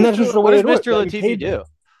 What does And that's just Mr. the What way does it works. Mr. That he Latifi paid them.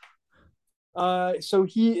 do? So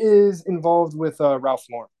he is involved with Ralph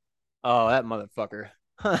Lauren. Oh, that motherfucker.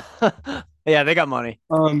 Yeah, they got money.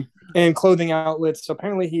 And clothing outlets. So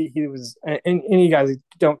apparently he was, and you guys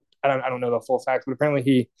I don't know the full facts, but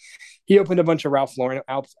apparently he opened a bunch of Ralph Lauren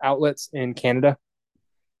outlets in Canada,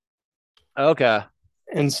 Okay.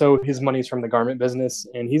 and so his money's from the garment business,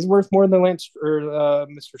 and he's worth more than Lance or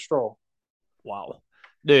Mr. Stroll. Wow.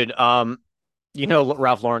 Dude,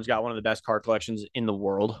 Ralph Lauren's got one of the best car collections in the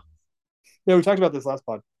world. Yeah, we talked about this last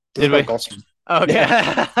pod. It was Did we? about Gulfstream. Okay.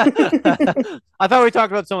 Yeah. I thought we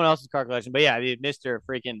talked about someone else's car collection, but yeah, dude, Mr.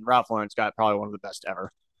 freaking Ralph Lauren's got probably one of the best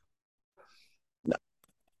ever.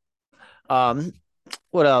 Um,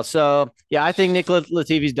 what else? So yeah, I think Nick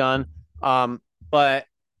Latifi's done. But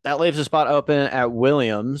that leaves a spot open at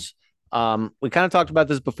Williams. We kind of talked about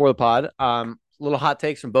this before the pod. Little hot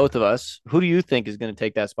takes from both of us. Who do you think is going to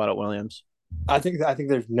take that spot at Williams? I think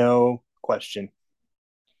there's no question.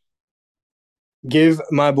 Give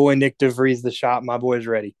my boy Nick DeVries the shot. My boy's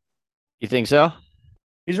ready. You think so?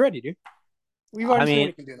 He's ready, dude. We've I already seen what mean,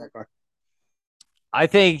 he can do in that car. I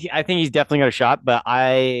think he's definitely got a shot, but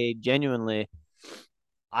I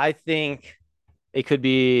think it could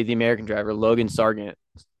be the American driver, Logan Sargent.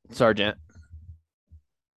 Sargent.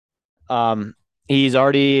 Um, he's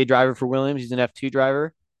already a driver for Williams. He's an F2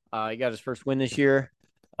 driver. He got his first win this year.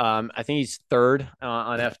 I think he's third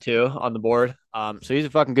on F2 on the board. So he's a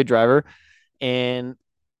fucking good driver. And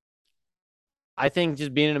I think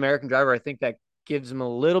just being an American driver, I think that gives him a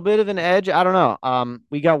little bit of an edge. I don't know.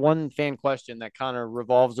 We got one fan question that kind of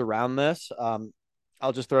revolves around this.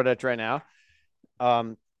 I'll just throw it at you right now.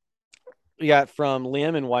 Um, we got from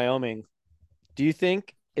Liam in Wyoming. Do you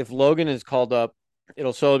think if Logan is called up,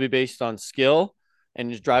 it'll solely be based on skill and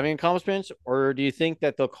his driving accomplishments, or do you think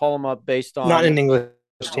that they'll call him up based Not on an English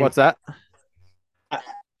team. what's that?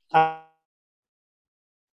 I,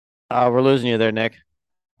 I, We're losing you there, Nick.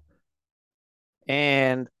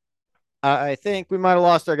 And I think we might have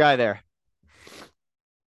lost our guy there.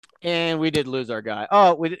 And we did lose our guy.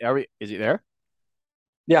 Oh, is he there?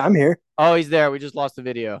 yeah, I'm here. Oh, he's there. We just lost the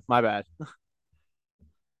video. My bad.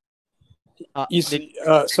 You Did, see,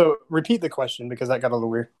 so repeat the question because that got a little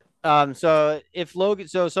weird. so if Logan,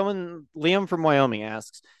 so someone Liam from Wyoming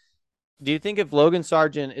asks, do you think if Logan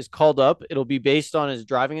Sargent is called up, it'll be based on his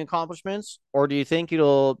driving accomplishments, or do you think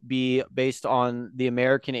it'll be based on the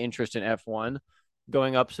American interest in F1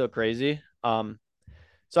 going up so crazy? So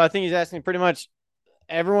I think he's asking pretty much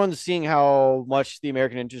everyone's seeing how much the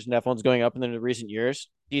American interest in F1 is going up in the recent years.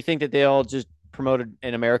 Do you think that they'll just promote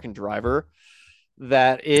an American driver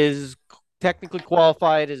that is technically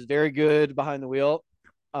qualified, is very good behind the wheel,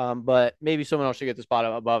 but maybe someone else should get the spot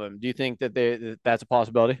above him? Do you think that that's a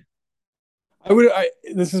possibility?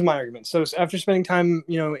 This is my argument. So after spending time,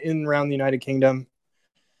 in around the United Kingdom,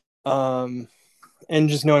 um, and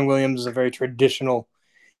just knowing Williams is a very traditional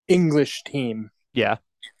English team, Yeah,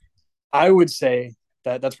 I would say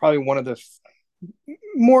that that's probably one of the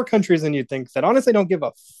more countries than you'd think that honestly don't give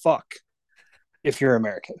a fuck if you're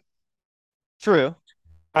American. true.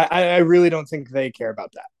 I really don't think they care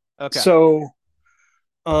about that. Okay. So,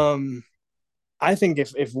 I think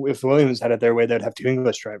if Williams had it their way, they'd have two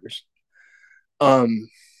English drivers.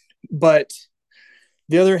 But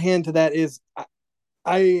the other hand to that is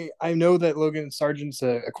I know that Logan Sargent's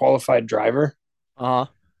a qualified driver, Uh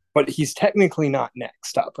huh. but he's technically not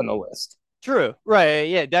next up on the list. True. Right.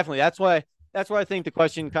 Yeah, definitely. That's why I think the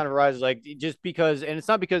question kind of arises, like just because, and it's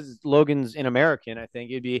not because Logan's an American. I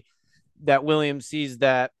think it'd be that Williams sees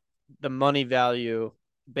that the money value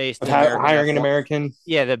based of in American hiring an F1. American.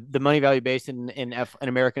 Yeah, the money value based in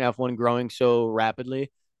American F1 growing so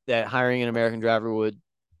rapidly that hiring an American driver would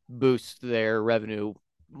boost their revenue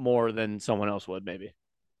more than someone else would maybe.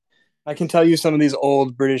 I can tell you some of these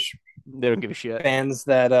old British They don't give a shit. fans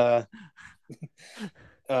that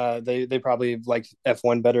they probably liked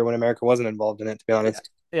F1 better when America wasn't involved in it. To be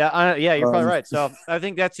Yeah, honest, yeah, you're probably um, right. So I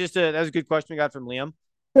think that's a good question we got from Liam.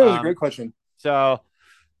 that was a Um, great question. so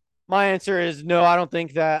my answer is no. I don't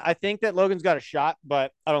think that. I think that Logan's got a shot,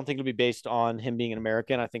 but I don't think it'll be based on him being an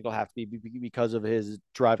American. I think it'll have to be because of his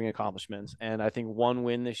driving accomplishments. And I think one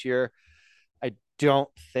win this year, I don't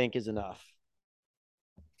think is enough.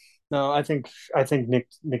 No, I think Nick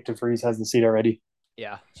DeVries has the seat already.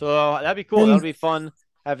 Yeah, so that'd be cool. That'll And be fun.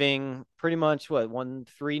 Having pretty much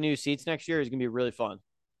three new seats next year is gonna be really fun.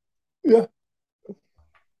 yeah,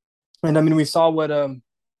 and I mean we saw what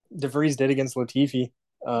DeVries did against Latifi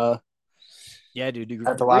Yeah, dude.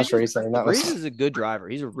 at the last race. I mean that DeVries was is a good driver.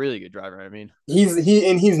 He's a really good driver. I mean,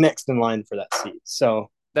 he's next in line for that seat. So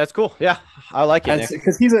that's cool. Yeah, I like it, Nick.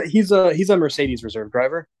 because he's a Mercedes reserve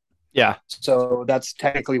driver. Yeah, So that's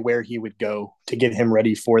technically where he would go to get him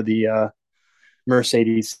ready for the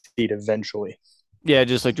Mercedes seat eventually. yeah.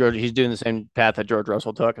 Just like George, he's doing the same path that George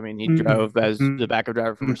Russell took. I mean, he drove as Mm-hmm. the backup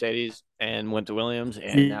driver for Mercedes and went to Williams,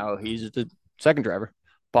 and now he's the second driver,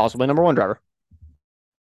 possibly number one driver.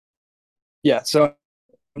 Yeah. So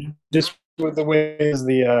just with the way is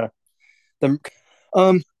the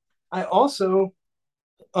um I also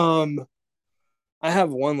um I have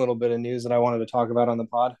one little bit of news that I wanted to talk about on the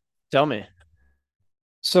pod. Tell me.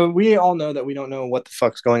 So we all know that we don't know what the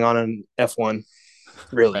fuck's going on in F1,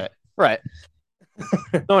 really. Right, right.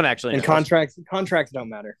 No one actually And knows. contracts don't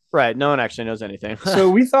matter. Right, no one actually knows anything. So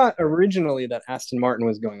we thought originally that Aston Martin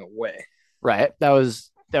was going away. Right, that was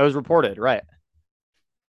reported. Right.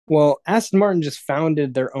 Well, Aston Martin just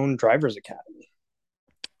founded their own drivers academy,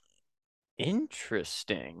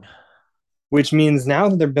 Interesting. which means now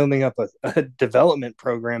that they're building up a development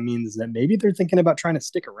program means that maybe they're thinking about trying to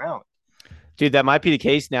stick around. Dude, that might be the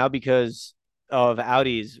case now because of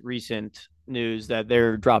Audi's recent news that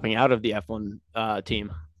they're dropping out of the F1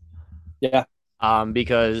 team. Yeah.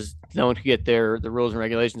 Because no one could get the rules and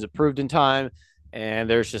regulations approved in time, and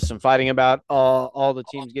there's just some fighting about all the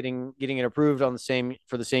teams getting it approved on the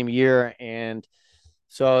same year, and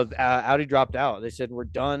so Audi dropped out. They said we're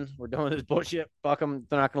done with this bullshit. Fuck them,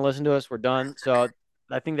 they're not going to listen to us. We're done. So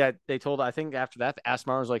I think that I think after that, Aston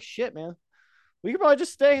Martin was like, shit, man, we could probably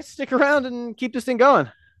just stick around and keep this thing going.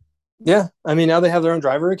 Yeah. I mean, now they have their own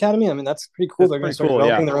driver academy. I mean, that's pretty cool. That's They're going to pretty start cool.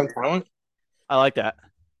 developing Yeah, their own talent. I like that.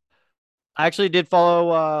 I actually did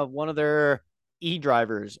follow one of their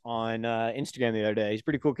drivers on Instagram the other day. He's a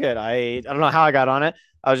pretty cool kid. I don't know how I got on it.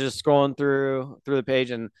 I was just scrolling through the page,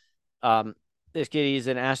 and this kid, he's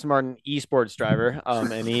an Aston Martin esports driver,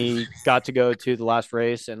 and he got to go to the last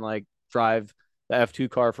race and like drive the F2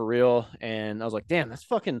 car for real. And I was like, damn, it's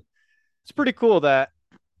pretty cool that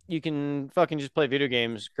you can fucking just play video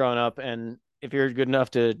games growing up, and if you're good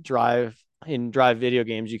enough to drive video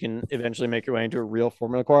games, you can eventually make your way into a real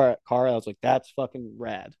Formula car. I was like, that's fucking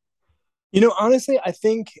rad. Honestly, I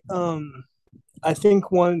think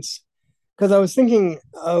once because I was thinking,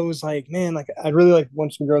 I was like, man, like I'd really like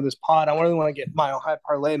once we grow this pod, I really want to get Mile High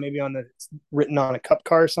Parlay maybe written on a cup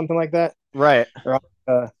car or something like that, Right. or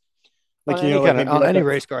like On any kind of maybe on like any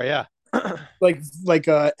race car, yeah. like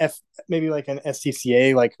F maybe like an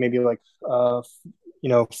STCA, like maybe like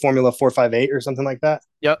Formula 458 or something like that.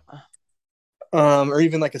 Yep. Or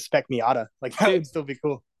even like a Spec Miata, like that would still be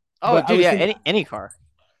cool. Oh, But dude, yeah, any car.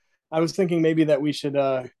 I was thinking maybe that we should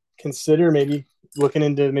consider maybe looking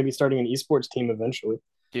into maybe starting an esports team eventually.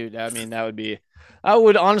 Dude, I mean, that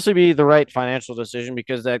would honestly be the right financial decision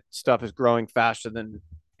because that stuff is growing faster than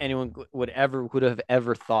anyone would have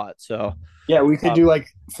ever thought. So, Yeah, we could do like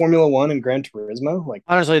Formula One and Gran Turismo. Like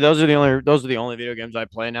honestly, those are the only video games I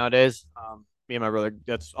play nowadays. Me and my brother,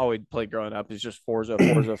 that's all we played growing up is just Forza,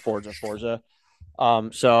 Forza, Forza, Forza.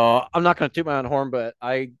 So I'm not going to toot my own horn, but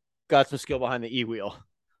I got some skill behind the e-wheel.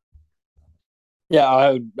 yeah,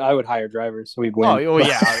 I would hire drivers so we'd win. Oh,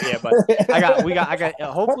 yeah, but I got.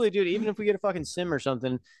 Hopefully, dude, even if we get a fucking sim or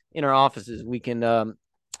something in our offices, we can.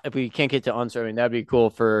 If we can't get to unserving, that'd be cool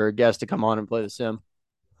for guests to come on and play the sim.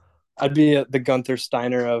 I'd be the Gunther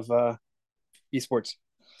Steiner of esports.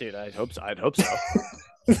 Dude, I hope so. I'd hope so.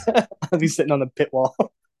 I'd be sitting on the pit wall.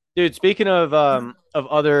 Dude, speaking of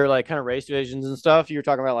other like kind of race divisions and stuff, you were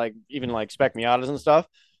talking about like even like Spec Miatas and stuff.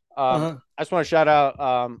 I just want to shout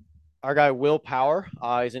out our guy Will Power.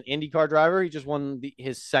 He's an IndyCar driver. He just won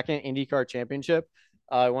his second IndyCar championship.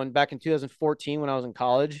 I won back in 2014 when I was in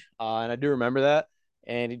college, and I do remember that.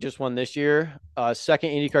 and he just won this year. Second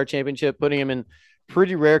IndyCar championship, putting him in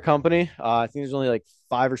pretty rare company. I think there's only like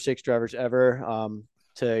 5 or 6 drivers ever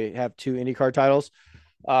to have 2 IndyCar titles.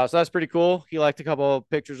 So that's pretty cool. He liked a couple of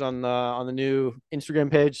pictures on the new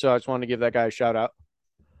Instagram page, so I just wanted to give that guy a shout out.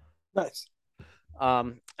 Nice.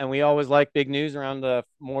 And we always like big news around the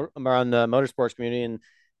motorsports community, and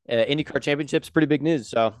IndyCar Championship's pretty big news,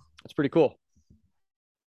 so it's pretty cool.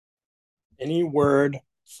 Any word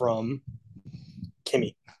from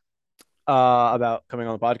Kimmy? About coming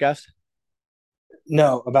on the podcast?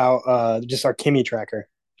 No, about just our Kimmy tracker.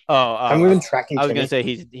 Oh, Haven't we been tracking I was Kimmy? gonna say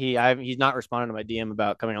he's not responding to my DM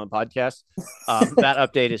about coming on the podcast. That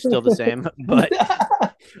update is still the same, but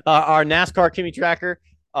our NASCAR Kimmy tracker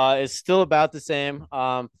is still about the same.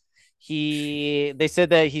 They said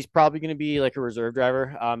that he's probably going to be like a reserve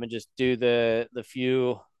driver and just do the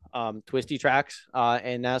few twisty tracks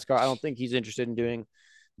in NASCAR. I don't think he's interested in doing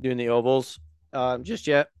the ovals just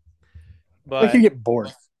yet. Like But you get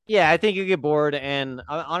bored. yeah, I think you get bored, and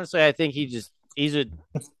honestly, I think he's a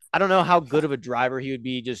I don't know how good of a driver he would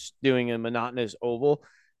be just doing a monotonous oval.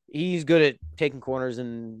 He's good at taking corners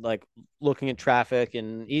and like looking at traffic,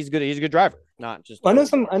 and he's good. He's a good driver, not just. I know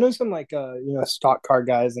some. I know some like stock car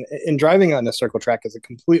guys, and driving on a circle track is a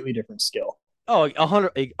completely different skill. Oh,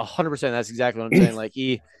 100%. That's exactly what I'm saying. Like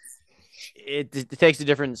it takes a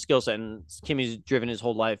different skill set, and Kimmy's driven his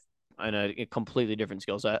whole life in a completely different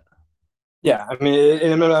skill set. Yeah, I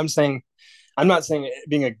mean, I'm saying, I'm not saying it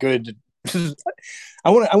being a good. I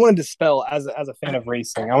want to dispel as a fan of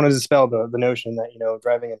racing. I want to dispel the notion that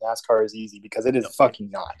driving a NASCAR is easy, because it is fucking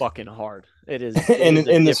not. Fucking hard. It is.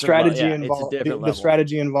 And the strategy yeah, it's a involved, different the level.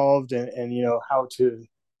 strategy involved, and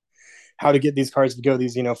how to get these cars to go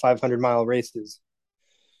these 500-mile races.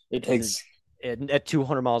 It takes at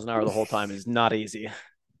 200 miles an hour the whole time is not easy.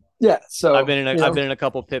 Yeah, so I've been in a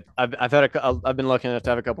couple pit. I've been lucky enough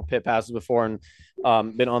to have a couple pit passes before, and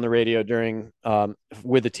been on the radio during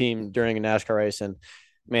with the team during a NASCAR race, and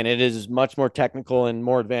man, it is much more technical and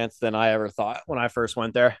more advanced than I ever thought when I first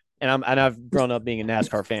went there. And I've grown up being a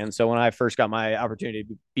NASCAR fan, so when I first got my opportunity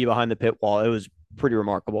to be behind the pit wall, it was pretty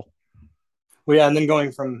remarkable. Well, yeah, and then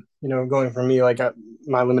going from me, like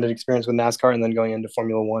my limited experience with NASCAR, and then going into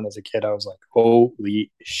Formula One as a kid, I was like,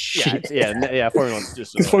 holy shit! Yeah. Formula One's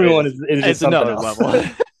just Formula One is just it's another else. level.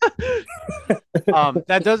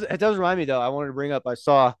 That does remind me though. I wanted to bring up. I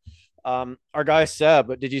saw our guy Seb,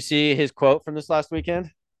 but did you see his quote from this last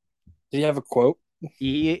weekend? Did he have a quote?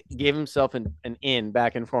 He gave himself an in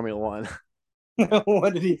back in Formula One.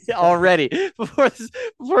 What did he say? Already before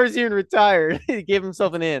he's even retired? He gave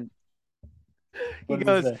himself an in.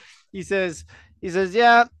 He says,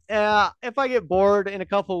 yeah, if I get bored in a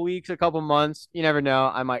couple of weeks, a couple of months, you never know,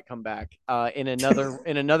 I might come back in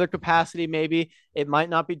another capacity. Maybe it might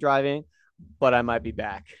not be driving, but I might be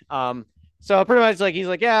back. So pretty much like he's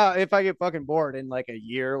like, yeah, if I get fucking bored in like a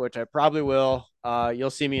year, which I probably will, you'll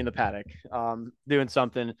see me in the paddock doing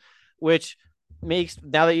something, which makes,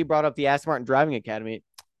 now that you brought up the Aston Martin Driving Academy,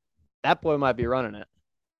 that boy might be running it.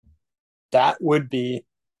 That would be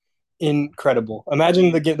incredible.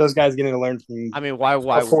 Imagine those guys getting to learn from. I mean, why a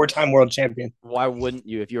 4-time world champion? Why wouldn't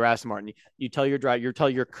you? If you're Aston Martin, you tell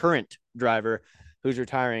your current driver who's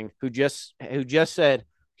retiring, who just said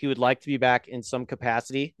he would like to be back in some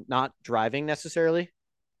capacity, not driving necessarily.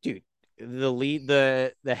 Dude,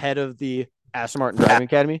 the head of the Aston Martin Driving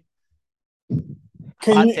Academy.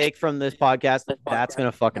 Take from this podcast, that's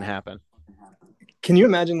gonna fucking happen. Can you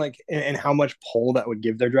imagine and how much pull that would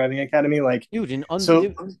give their driving academy? Like, dude,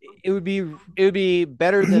 it would be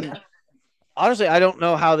better than. Honestly, I don't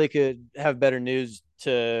know how they could have better news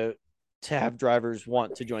to have drivers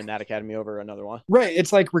want to join that academy over another one. Right,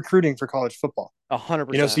 it's like recruiting for college football.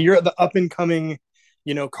 100%. So you're the up and coming,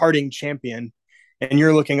 karting champion, and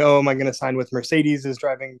you're looking, oh, am I going to sign with Mercedes'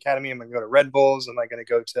 driving academy? Am I going to go to Red Bulls? Am I going to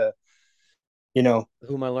go to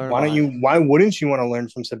who am I learning? Why wouldn't you want to learn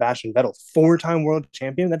from Sebastian Vettel, 4-time world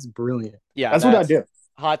champion? That's brilliant. Yeah, that's what I do.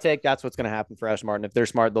 Hot take. That's what's going to happen for Aston Martin. If they're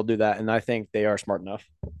smart, they'll do that, and I think they are smart enough.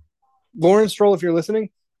 Lawrence Stroll, if you're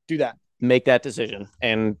listening, do that. Make that decision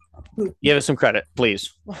and give us some credit,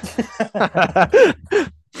 please.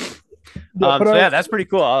 That's pretty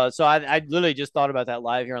cool. So I literally just thought about that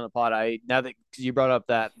live here on the pod. Now that because you brought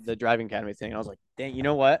up the driving academy thing, I was like, dang, you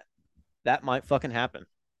know what? That might fucking happen.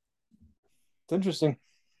 It's interesting.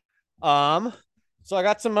 So I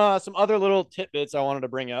got some other little tidbits I wanted to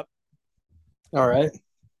bring up. All right.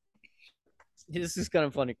 This is kind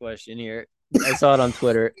of a funny question here. I saw it on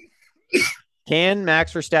Twitter. Can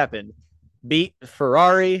Max Verstappen beat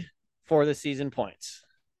Ferrari for the season points?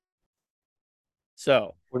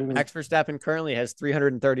 So Max Verstappen currently has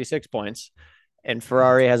 336 points, and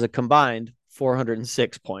Ferrari has a combined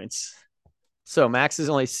 406 points. So Max is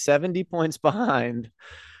only 70 points behind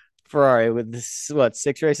Ferrari with this, what,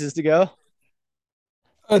 6 races to go?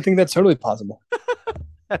 I think that's totally possible.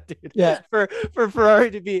 Dude, Yeah, for Ferrari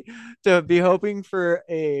to be hoping for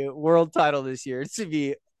a world title this year, to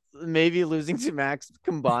be maybe losing to Max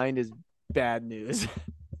combined is bad news.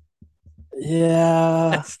 yeah.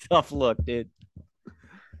 That's tough look, dude.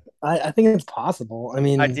 I think it's possible. I I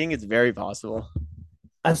mean, think it's very possible.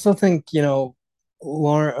 I still think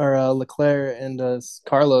Lauren or Leclerc and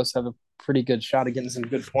Carlos have a pretty good shot of getting some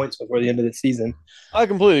good points before the end of the season. I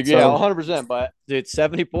completely agree. Yeah, So 100%. But dude,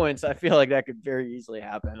 70 points, I feel like that could very easily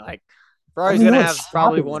happen. Like I Ferrari's mean, going no to one's have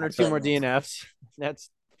probably stopping one or Max two right more now. DNFs.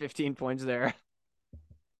 That's 15 points there.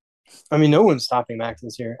 I mean, no one's stopping Max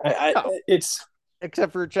this year. No, It's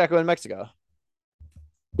except for Checo in Mexico.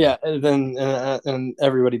 yeah, and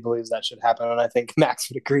everybody believes that should happen, and I think Max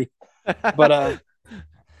would agree. But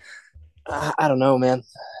I don't know, man.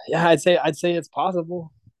 Yeah, I'd say it's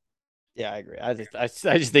possible. Yeah, I agree. I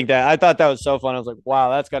just think that I thought that was so fun. I was like, wow,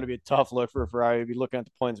 that's got to be a tough look for Ferrari to be looking at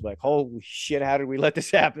the points, like, holy shit, how did we let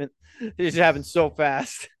this happen? It just happened so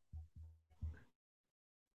fast.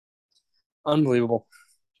 Unbelievable.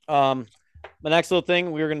 Um, my next little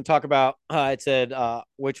thing we were going to talk about. It said,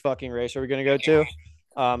 which fucking race are we going to go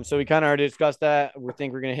to? So we kind of already discussed that. We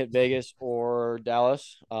think we're going to hit Vegas or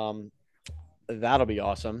Dallas. That'll be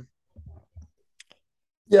awesome.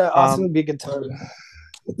 Yeah, Austin Um, would be a good time. what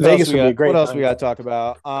else Vegas we would be a got? What great else we time. got to talk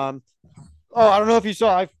about? Oh, I don't know if you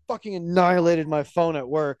saw. I fucking annihilated my phone at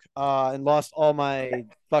work, and lost all my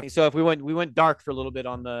fucking. So if we went dark for a little bit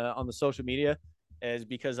on the social media, is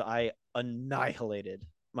because I annihilated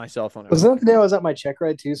my cell phone at Was work. that the day I was at my check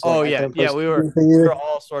ride too? So like Oh I yeah, couldn't yeah. post We were anything we were either.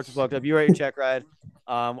 all sorts of fucked up. You were at your check ride.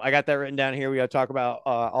 I got that written down here. We got to talk about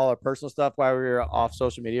all our personal stuff while we were off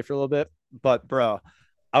social media for a little bit. But bro,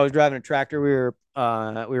 I was driving a tractor. We were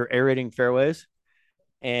aerating fairways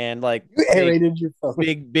and like You big aerated your phone.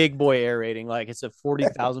 big boy aerating. Like it's a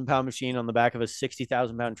 40,000 pound machine on the back of a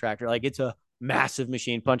 60,000 pound tractor. Like it's a massive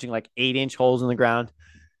machine punching like 8-inch holes in the ground.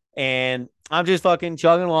 And I'm just fucking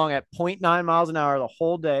chugging along at zero point 0.9 miles an hour the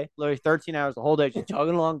whole day, literally 13 hours the whole day, just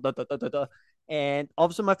chugging along. Da, da, da, da, da. And all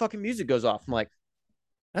of a sudden my fucking music goes off. I'm like,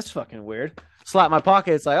 that's fucking weird. Slap my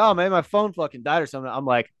pocket. It's like, oh, maybe my phone fucking died or something. I'm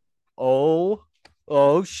like, oh,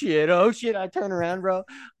 oh shit, oh shit. I turn around, bro.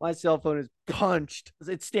 My cell phone is punched.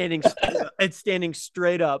 It's standing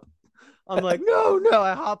straight up. I'm like, no, no.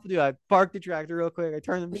 I park the tractor real quick. I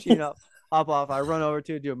turn the machine up, hop off. I run over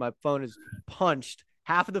to it, dude. My phone is punched.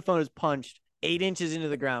 Half of the phone is punched 8 inches into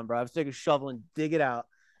the ground, bro. I have to take a shovel and dig it out.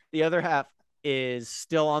 The other half is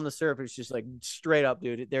still on the surface, just like straight up,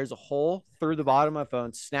 dude. There's a hole through the bottom of my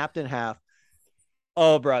phone, snapped in half.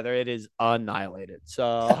 Oh, brother, it is annihilated. So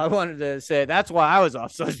I wanted to say that's why I was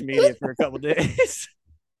off social media for a couple days.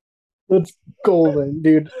 That's golden,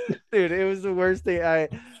 dude. Dude, it was the worst thing.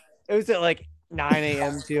 It was at like 9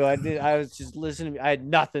 a.m. too. I was just listening. I had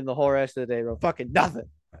nothing the whole rest of the day, bro. Fucking nothing.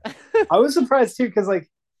 I was surprised too because like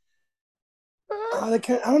I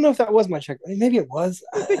don't know if that was my check. Maybe it was.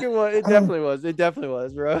 I think it was. It I don't know. definitely was. It definitely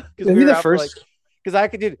was, bro. Because we Maybe were the out for like, first. because I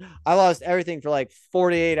could do. I lost everything for like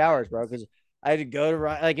 48 hours, bro. Because I had to go to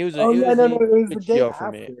like it was a Oh it yeah, was no, no, a it was the shit day show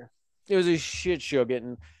for me. after. It was a shit show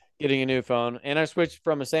getting a new phone, and I switched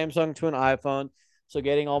from a Samsung to an iPhone. So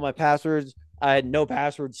getting all my passwords, I had no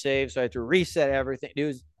password saved, so I had to reset everything. It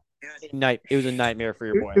was a nightmare for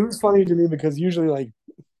your It, boy. it was funny to me because usually like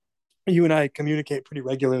you and I communicate pretty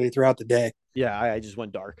regularly throughout the day. Yeah, I just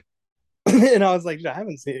went dark. And I was like, I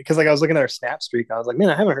haven't seen it because like I was looking at our snap streak. I was like, man,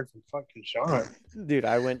 I haven't heard from fucking Sean. Dude,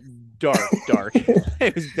 I went dark.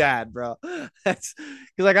 It was bad, bro. That's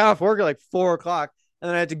because I got off work at like 4 o'clock, and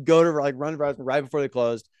then I had to go to like run right before they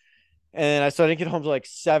closed. And I didn't get home till like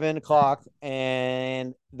 7 o'clock,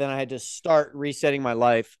 and then I had to start resetting my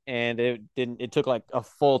life, and it didn't. It took like a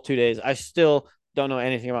full 2 days. I still don't know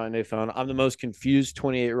anything about a new phone. I'm the most confused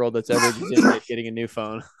 28-year-old that's ever existed getting a new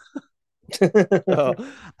phone. So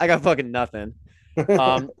I got fucking nothing.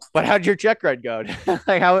 But how'd your check ride go?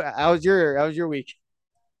 Like how was your week?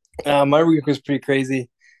 My week was pretty crazy.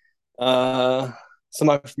 Uh, so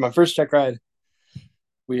my first check ride,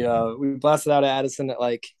 we blasted out of Addison at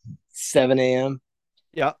like 7 a.m.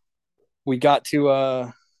 Yeah. We got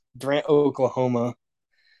to Grant, Oklahoma.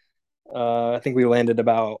 I think we landed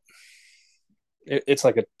about. It's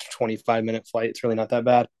like a 25-minute flight. It's really not that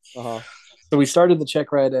bad. Uh huh. So we started the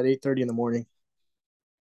check ride at 8:30 in the morning.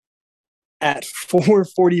 At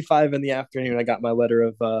 4:45 in the afternoon, I got my letter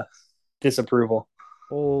of disapproval.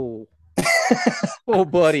 Oh, oh,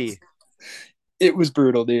 buddy. It was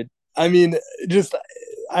brutal, dude. I mean, just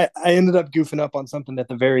I ended up goofing up on something at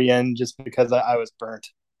the very end just because I was burnt.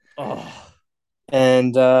 Oh,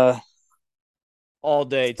 And all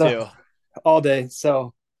day so, too. all day.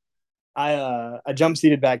 So I jump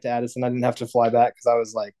seated back to Addison. I didn't have to fly back because I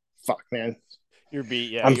was like, fuck, man. You're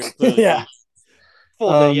beat. Yeah, I'm you're clearly yeah. beat. Full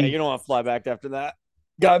day. Yeah, Um you don't want to fly back after that.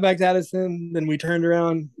 got back to Addison, then we turned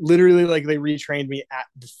around. Literally, like they retrained me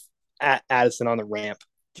at Addison on the ramp.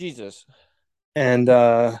 Jesus. And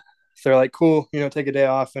they're like, cool, take a day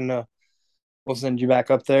off and we'll send you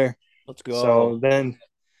back up there. Let's go. So then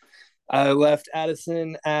I left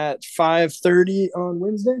Addison at 5:30 on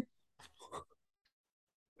Wednesday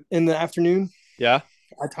in the afternoon. Yeah.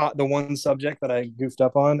 I taught the one subject that I goofed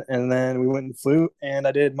up on, and then we went and flew, and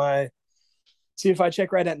I did my CFI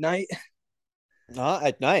check right at night.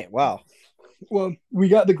 At night. Wow. Well, we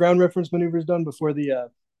got the ground reference maneuvers done before the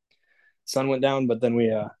sun went down, but then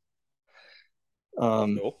That's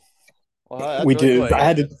cool. Well, that's we really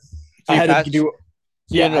cool. did. Yeah. I So you had to passed. do. So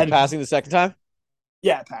you Yeah, I ended had up to, passing the second time.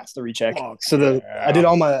 yeah, I passed the recheck. Fuck So yeah. I did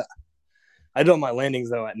all my landings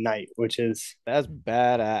though at night, which is That's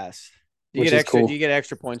badass. Do you which get is extra? cool. Do you get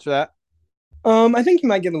extra points for that? I think you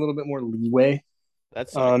might get a little bit more leeway.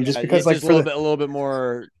 That's Just yeah. because It's like just a little bit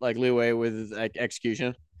more like leeway with like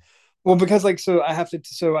execution. because like I had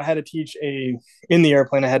to teach in the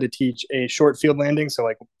airplane I had to teach a short field landing, so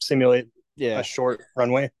like simulate a Yeah. short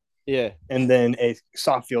runway, Yeah. and then a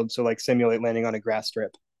soft field, so like simulate landing on a grass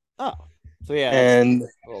strip. Oh. So yeah, it's And a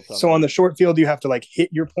little so tougher. on the short field you have to like hit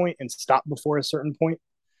your point and stop before a certain point.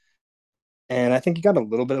 And I think you got a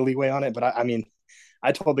little bit of leeway on it, but I mean,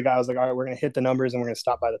 I told the guy, I was like, all right, we're gonna hit the numbers and we're gonna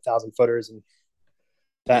stop by the 1,000 footers, and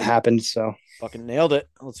Yeah, that you happened. So fucking nailed it.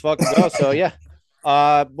 Let's fucking go. So yeah.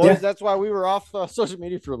 Boys, yeah, that's why we were off social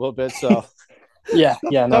media for a little bit. So yeah,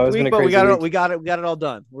 no, tough it's been week, a but crazy week. we got it all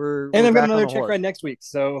done. And We're I've got back on another the check horse. ride next week,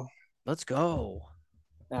 so Let's go.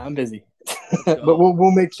 I'm busy. Let's But go.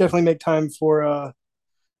 we'll definitely make time for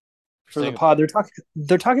the Saying, pod.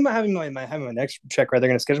 They're talking about having my next check ride. They're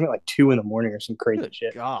gonna schedule me at like 2 in the morning or some crazy good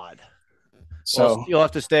shit. God. Well, So you'll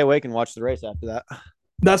have to stay awake and watch the race after that.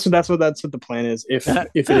 that's what the plan is. If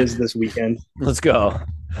it is this weekend, Let's go.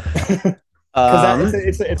 because that Um,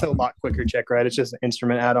 it's a lot quicker check ride. It's just an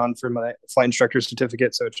instrument add on for my flight instructor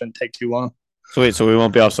certificate, so it shouldn't take too long. so wait, so we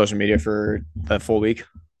won't be off social media for that full week.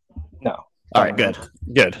 No. All right, good,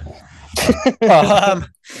 good. um,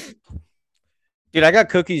 dude, I got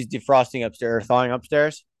cookies defrosting upstairs, thawing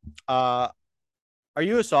upstairs. Are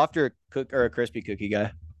you a soft or a crispy cookie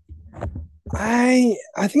guy? I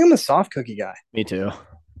think I'm a soft cookie guy. Me too.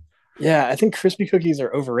 Yeah, I think crispy cookies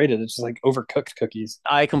are overrated. It's just like overcooked cookies.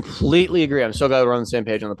 I completely agree. I'm so glad we're on the same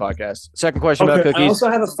page on the podcast. Second question about Okay, I cookies. also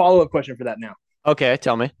have a follow up question for that now. Okay,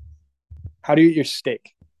 tell me. How do you eat your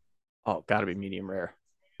steak? Oh, gotta be medium rare.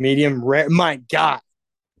 Medium rare. My God.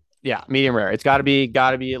 Yeah, medium rare. It's gotta be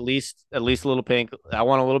at least a little pink. I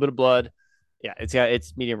want a little bit of blood. Yeah,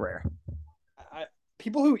 it's medium rare.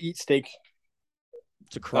 People who eat steak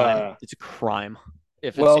It's a crime. It's a crime.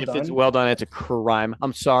 well If it's done. well done, it's a crime.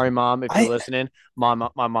 I'm sorry, mom, if you're I listening. Mom,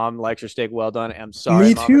 my mom likes her steak well done. I'm sorry,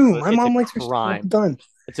 Me mom. If too. you're My it's mom a likes her steak well crime. done.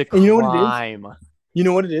 It's a And you know what it is? crime. You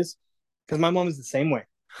know what it is? Because my mom is the same way.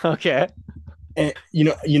 Okay. And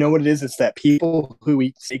you know what it is? It's that people who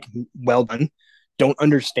eat steak well done don't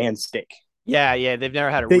understand steak. Yeah, yeah. They've never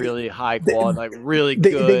had a They really high they quality, like really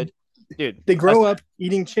they, good, dude. they grow up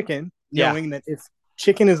eating chicken, Yeah. knowing that if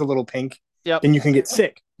chicken is a little pink, Yep. then you can get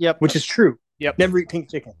sick, Yep. which is true. Yep. Never eat pink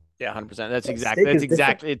chicken. Yeah, 100%. It's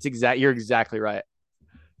exact. You're exactly right.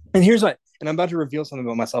 And here's what, and I'm about to reveal something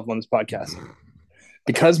about myself on this podcast.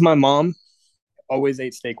 Because my mom always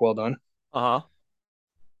ate steak well done, Uh-huh.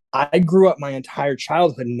 I grew up my entire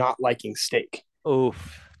childhood not liking steak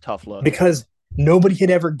Oof. Tough look. because nobody had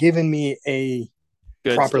ever given me a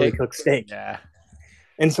Good properly steak. cooked steak. Yeah.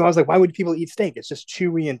 And so I was like, why would people eat steak? It's just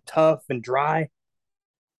chewy and tough and dry.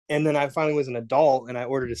 And then I finally was an adult and I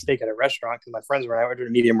ordered a steak at a restaurant because my friends were. I ordered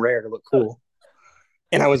a medium rare to look cool.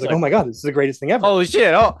 And I was like, oh my God, this is the greatest thing ever. Holy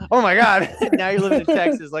shit. Oh my God. Now you're living in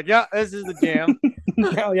Texas. Like, yeah, this is the jam.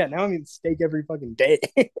 now I'm eating steak every fucking day.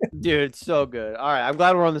 Dude, it's so good. All right. I'm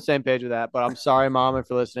glad we're on the same page with that, but I'm sorry, mom, if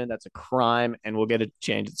you're listening. That's a crime, and we'll get it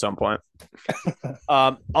changed at some point.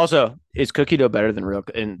 Also, is cookie dough better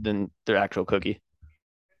than their actual cookie?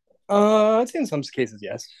 I'd say in some cases,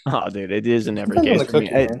 yes. Oh, dude, it is in every Depends on case the for me.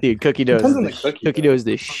 cookie, man. Dude, cookie dough Depends is on the the cookie, cookie though. dough is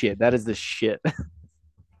the shit. That is the shit.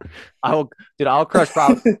 I'll crush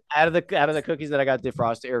probably out of the cookies that I got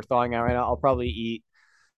defrosted or thawing out right now. I'll probably eat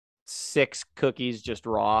 6 cookies just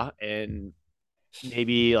raw and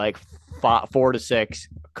maybe like 4 to 6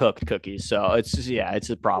 cooked cookies. So it's just, yeah, it's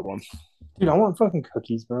a problem. Dude, I want fucking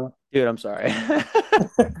cookies, bro. Dude, I'm sorry.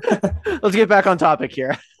 Let's get back on topic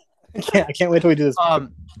here. I can't wait till we do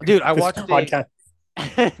Um, dude, I this watched a. podcast.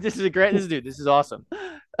 This is a great. This is dude. This is awesome.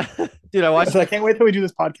 Dude, I watched. I can't wait till we do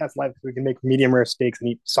this podcast live so we can make medium rare steaks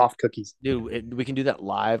and eat soft cookies. Dude, we can do that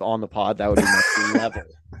live on the pod. That would be next level.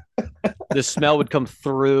 The smell would come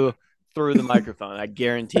through the microphone. I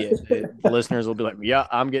guarantee it. The listeners will be like, "Yeah,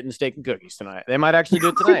 I'm getting steak and cookies tonight." They might actually do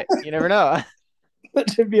it tonight. You never know. That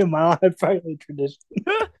should be a mile high Friday tradition.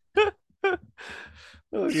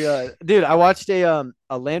 Oh god, dude! I watched a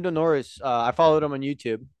Lando Norris. I followed him on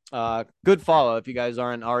YouTube. Good follow if you guys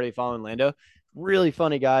aren't already following Lando. Really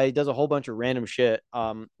funny guy. He does a whole bunch of random shit.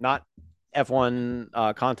 Not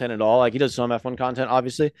F1 content at all. Like he does some F1 content,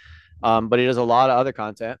 obviously, but he does a lot of other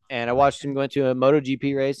content. And I watched him go into a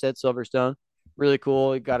MotoGP race at Silverstone. Really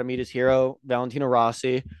cool. He got to meet his hero, Valentino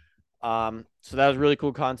Rossi. So that was really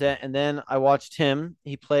cool content. And then I watched him.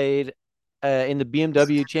 He played in the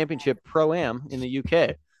BMW Championship Pro Am in the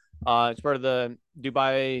UK. It's part of the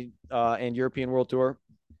Dubai and European World Tour.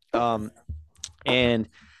 And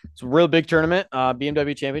it's a real big tournament.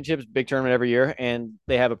 BMW Championships, big tournament every year. And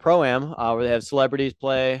they have a Pro Am where they have celebrities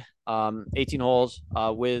play 18 holes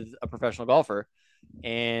with a professional golfer.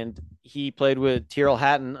 And he played with Tyrrell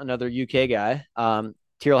Hatton, another UK guy.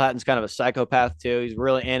 Tyrrell Hatton's kind of a psychopath too. He's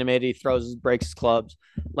really animated. He throws, breaks his clubs.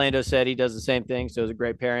 Lando said he does the same thing, so it was a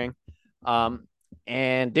great pairing.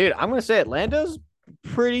 And dude, I'm gonna say it. Lando's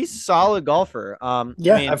pretty solid golfer.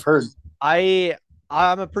 Yeah, I mean, I've heard.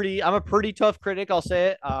 I'm a pretty tough critic. I'll say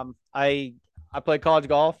it. I play college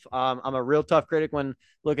golf. I'm a real tough critic when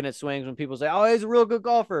looking at swings. When people say, "Oh, he's a real good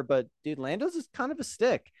golfer," but dude, Lando's is kind of a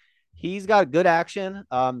stick. He's got good action.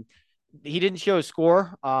 He didn't show a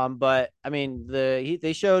score, but I mean,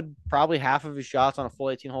 they showed probably half of his shots on a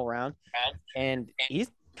full 18 hole round, and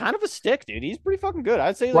he's kind of a stick, dude. He's pretty fucking good.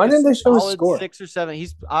 I'd say Why like a didn't they show his solid score? 6 or 7.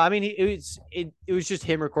 I mean, it was just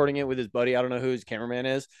him recording it with his buddy. I don't know who his cameraman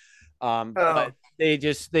is, but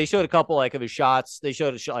they showed a couple like of his shots. They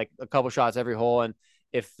showed like a couple shots every hole, and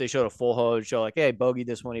if they showed a full hole, it'd show like, hey, bogey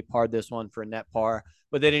this one, he parred this one for a net par.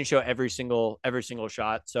 But they didn't show every single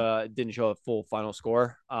shot, so it didn't show a full final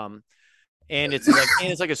score. And it's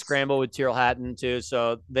like a scramble with Tyrrell Hatton too.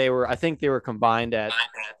 So I think they were combined at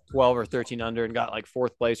 12 or 13 under and got like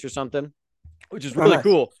fourth place or something, which is really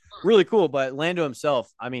cool. But Lando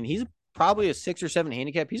himself, I mean, he's probably a 6 or 7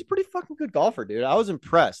 handicap. He's a pretty fucking good golfer, dude. I was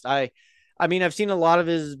impressed. I mean, I've seen a lot of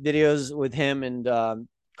his videos with him and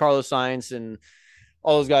Carlos Sainz and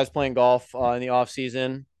all those guys playing golf in the off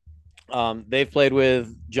season. They've played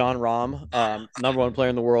with John Rahm, number one player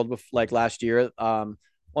in the world, like last year.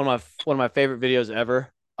 One of my favorite videos ever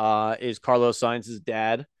is Carlos Sainz's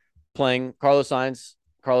dad playing Carlos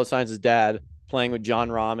Sainz's dad playing with John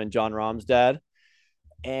Rahm and John Rahm's dad.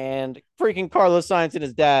 And freaking Carlos Sainz and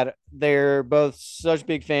his dad, they're both such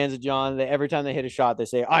big fans of John that every time they hit a shot, they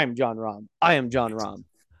say, "I am John Rahm. I am John Rahm."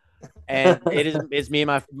 And it's me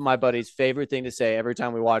and my buddy's favorite thing to say every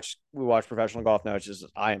time we watch professional golf now. It's just,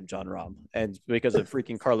 "I am John Rahm," and because of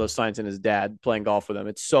freaking Carlos Sainz and his dad playing golf with him,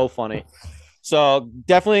 it's so funny. So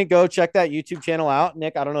definitely go check that YouTube channel out,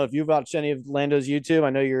 Nick. I don't know if you've watched any of Lando's YouTube.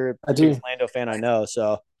 I know you're I a big do. Lando fan. I know.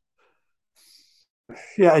 So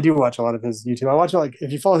Yeah, I do watch a lot of his YouTube. I watch it like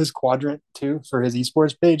if you follow his quadrant too for his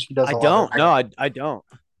esports page, he does I a lot of don't. No, I don't.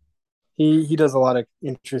 he does a lot of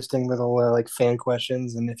interesting little like fan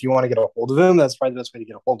questions. And if you want to get a hold of him, that's probably the best way to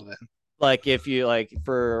get a hold of him. Like if you like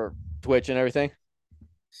for Twitch and everything.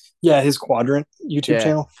 Yeah, his quadrant YouTube Yeah,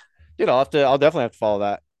 channel. dude. I'll definitely have to follow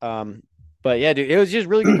that. But yeah, dude, it was just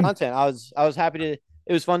really good content. I was happy to.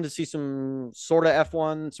 It was fun to see some sort of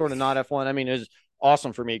F1, sort of not F1. I mean, it was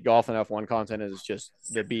awesome for me. Golf and F1 content is just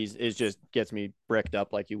the bees. It just gets me bricked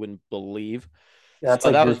up like you wouldn't believe. Yeah, that's So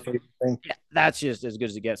like that your was favorite thing. yeah, that's just as good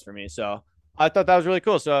as it gets for me. So I thought that was really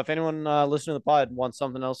cool. So if anyone listening to the pod wants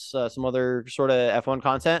something else, some other sort of F1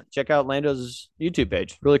 content, check out Lando's YouTube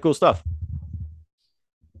page. Really cool stuff.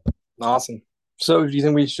 Awesome. So do you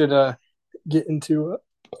think we should get into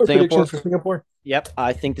our Singapore. predictions for Singapore? Yep,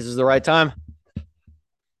 I think this is the right time.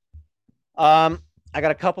 I got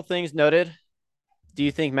a couple things noted. Do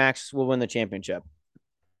you think Max will win the championship?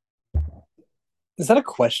 Is that a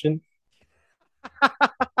question?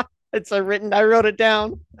 It's a written. I wrote it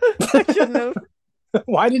down. I shouldn't have.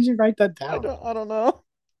 Why did you write that I down? don't. I don't know.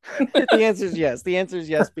 The answer is yes. The answer is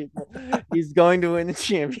yes, people. He's going to win the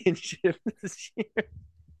championship this year.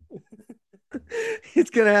 It's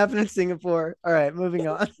gonna happen in Singapore. All right, moving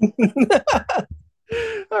on.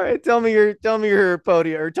 All right, tell me your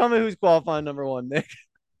podium, or tell me who's qualifying number one, Nick.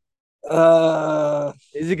 Uh,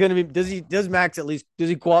 Is it going to be? Does Max at least does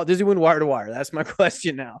he win wire to wire? That's my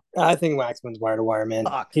question now. I think Waxman's wire to wire, man.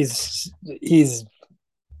 Fuck. He's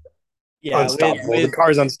Yeah, unstoppable. The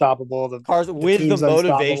car's unstoppable. cars The with the team's unstoppable.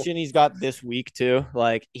 motivation he's got this week too.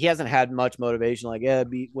 Like he hasn't had much motivation. Like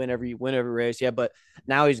win every race. Yeah, but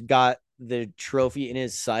now he's got the trophy in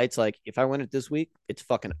his sights. Like if I win it this week, it's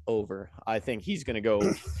fucking over. I think he's gonna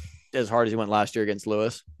go as hard as he went last year against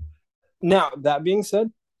Lewis. Now that being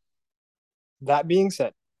said,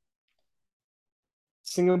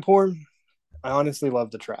 Singapore, I honestly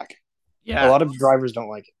love the track. A Yeah. lot of drivers don't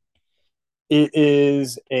like it. It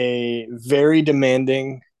is a very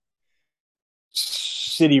demanding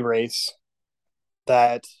city race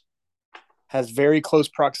that has very close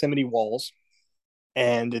proximity walls,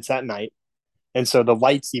 and it's at night. And so the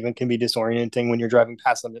lights even can be disorienting when you're driving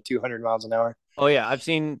past them at 200 miles an hour. Oh yeah, I've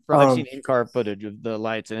Um, seen in car footage of the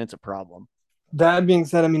lights, and it's a problem. that being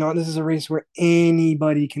said, I mean, this is a race where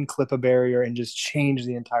anybody can clip a barrier and just change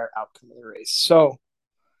the entire outcome of the race. So,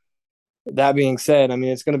 that being said, I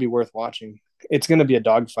mean, it's going to be worth watching. It's going to be a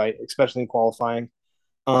dogfight, especially in qualifying.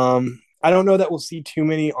 I don't know that we'll see too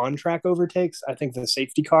many on track overtakes. I think the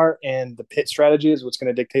safety car and the pit strategy is what's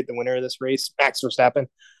going to dictate the winner of this race, Max Verstappen.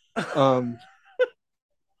 Um,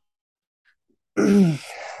 I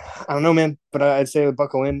don't know, man, but I'd say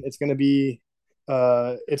buckle in. It's going to be,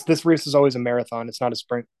 it's this race is always a marathon. It's not a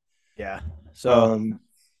sprint. Yeah. So Um,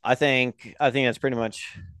 I think that's pretty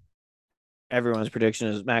much everyone's prediction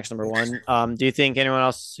is Max number one. Do you think anyone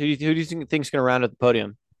else who do you think's going to round up the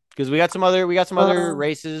podium? Because we got some other uh,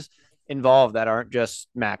 races involved that aren't just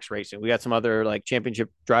Max racing. We got some other like championship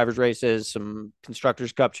drivers races, some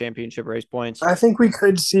constructors cup championship race points. I think we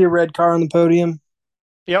could see a red car on the podium.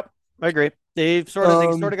 Yep, I agree. They sort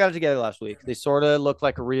Um, of got it together last week. They sort of looked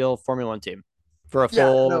like a real Formula One team yeah,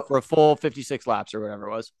 no, for a full 56 laps or whatever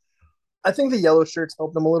it was. I think the yellow shirts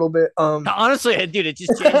helped them a little bit. Honestly, dude, it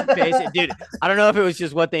just changed the pace. Dude, I don't know if it was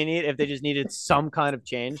just what they need, if they just needed some kind of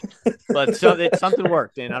change, but something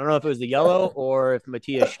worked. And I don't know if it was the yellow or if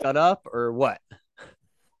Matthias shut up or what.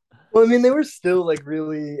 Well, I mean, they were still like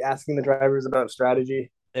really asking the drivers about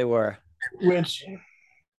strategy, They were. which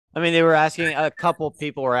I mean, they were asking, a couple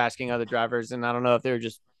people were asking other drivers, and I don't know if they were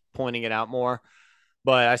just pointing it out more,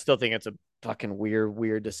 but I still think it's a fucking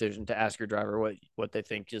weird decision to ask your driver what they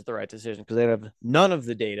think is the right decision because they have none of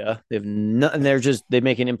the data. They have none, and they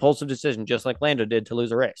make an impulsive decision just like Lando did to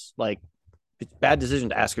lose a race. Like it's a bad decision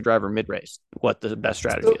to ask a driver mid race what the best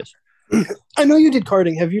strategy so, is. I know you did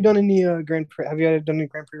karting. Have you done any Grand Prix? Have you done any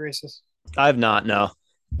Grand Prix races? I have not. No.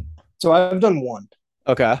 So I've done one.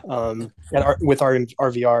 Okay. With our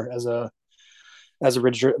RVR as a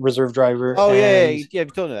reserve driver, Oh yeah, and you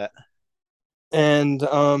told me that. and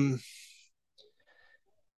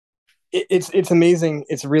it's amazing.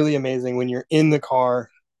 It's really amazing when you're in the car,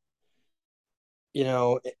 you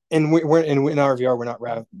know. And we're in RVR, we're not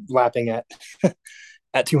lapping at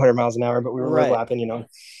 200 miles an hour, but we're Right. lapping,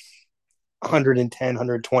 110,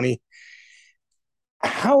 120.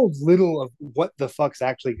 How little of what the fuck's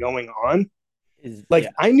actually going on? Is Like, yeah.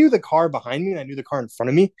 I knew the car behind me, and I knew the car in front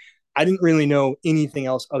of me. I didn't really know anything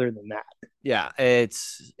else other than that. Yeah,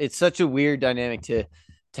 it's such a weird dynamic to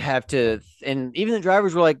have to, and even the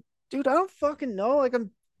drivers were like, "Dude, I don't fucking know. Like, I'm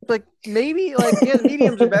like maybe like yeah, the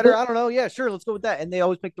mediums are better. I don't know. Yeah, sure, let's go with that." And they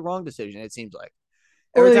always make the wrong decision. It seems like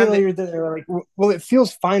every Or time that you're there, like, well, it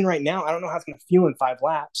feels fine right now. I don't know how it's going to feel in 5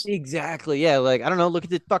 laps. exactly yeah, like I don't know. Look at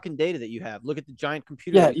the fucking data that you have. Look at the giant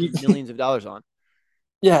computer that Yeah, we spend millions of dollars on.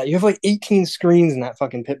 yeah, you have like 18 screens in that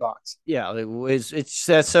fucking pit box. Yeah,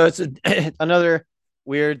 so it's another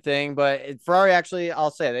weird thing. But Ferrari actually,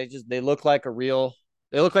 I'll say they look like a real.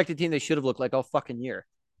 They look like the team they should have looked like all fucking year.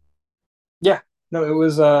 Yeah, no, it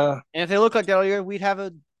was. And if they look like that all year, we'd have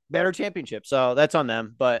a better championship. So that's on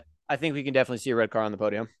them. But I think we can definitely see a red car on the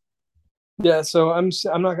podium. Yeah, so I'm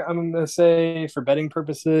gonna say for betting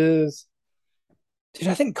purposes, dude.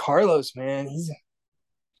 I think Carlos, man,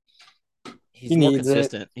 He's he more needs it.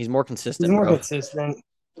 consistent. He's more He's consistent, more bro. consistent.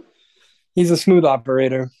 He's a smooth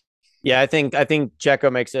operator. Yeah, I think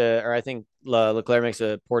Checo makes a, or I think Leclerc makes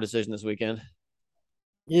a poor decision this weekend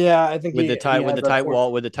Yeah, I think he with has the a tight poor.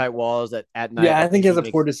 wall with the tight walls that at night. Yeah, I think he has a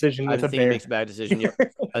poor decision I with a think he bear. makes a bad decision. Yep,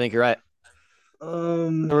 I think you're right.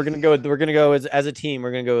 um, We're gonna go as a team.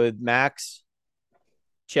 We're gonna go with Max,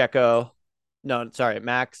 Checo. No, sorry,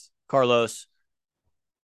 Max, Carlos.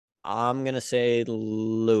 I'm gonna say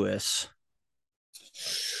Lewis.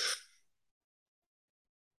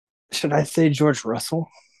 should I say George Russell?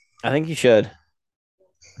 I think you should.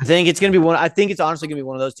 I think it's gonna be one. I think it's honestly gonna be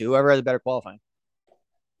one of those two. Whoever has a better qualifying,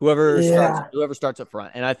 Yeah, whoever starts up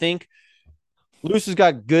front, and I think Lewis has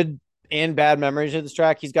got good and bad memories of this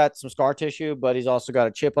track. He's got some scar tissue, but he's also got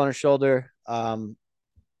a chip on his shoulder.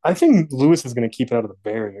 I think Lewis is going to keep it out of the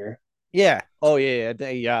barrier. Yeah. Oh yeah.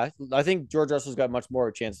 I think George Russell's got much more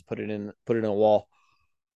of a chance to put it in a wall.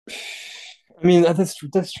 I mean, at this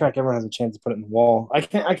track, everyone has a chance to put it in the wall. I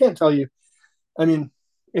can't tell you. I mean,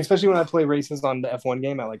 especially when I play races on the F1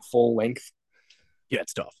 game at like full length. Yeah,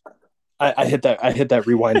 it's tough. I hit that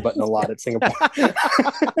rewind button a lot at Singapore.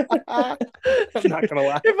 I'm not gonna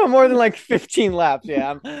lie. If I'm more than like 15 laps,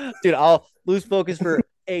 yeah, dude, I'll lose focus for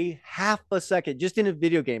a half a second just in a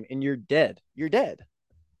video game, and you're dead. You're dead.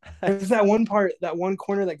 There's that one part, that one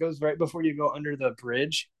corner that goes right before you go under the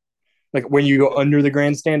bridge, like when you go under the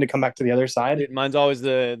grandstand to come back to the other side. Dude, mine's always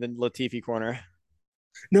the Latifi corner.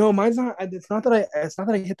 No, mine's not. It's not that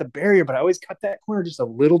I hit the barrier, but I always cut that corner just a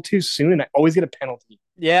little too soon, and I always get a penalty.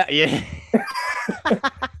 Yeah, yeah.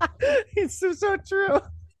 It's so true.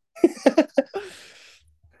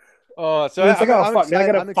 Oh, so And it's like, oh I'm fuck, man, I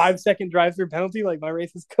excited. got a 5 second drive through penalty. Like my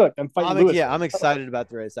race is cooked. I'm fighting Lewis. Yeah, I'm excited about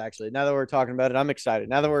the race. Actually, now that we're talking about it, I'm excited.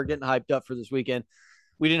 Now that we're getting hyped up for this weekend,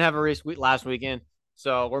 we didn't have a race last weekend,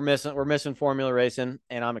 so we're missing Formula racing,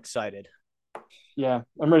 and I'm excited. Yeah,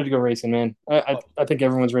 I'm ready to go racing, man. I, Oh, I, I think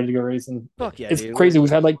everyone's ready to go racing. fuck yeah, It's dude. crazy. We've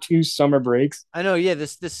had like 2 summer breaks, I know. Yeah,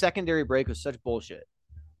 this secondary break was such bullshit.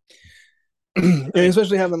 and Like,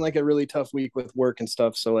 especially having like a really tough week with work and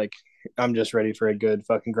stuff. So like, I'm just ready for a good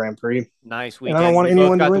fucking Grand Prix, nice and I don't weekend. want We both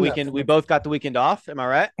anyone to got the ruin that weekend. for We me. both got the weekend off. Am I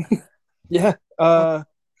right? Yeah. Oh,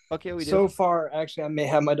 fuck yeah, we do. So far, actually, I may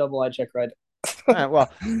have my double eye check right. All right.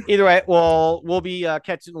 Well, either way, we'll be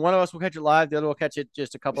catching one of us will catch it live, the other will catch it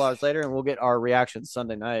just a couple hours later, and we'll get our reactions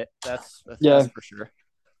Sunday night. That's Yeah, for sure.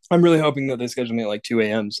 I'm really hoping that they schedule me at like 2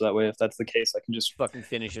 a.m. So that way, if that's the case, I can just. Fucking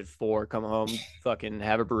finish at 4, come home, fucking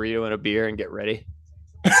have a burrito and a beer, and get ready.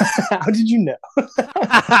 How did you know?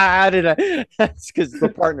 How did I? That's because we're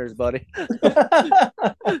partners, buddy.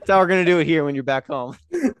 That's how we're gonna do it here when you're back home.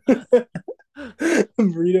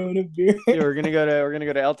 Burrito and a beer. Yeah, we're gonna go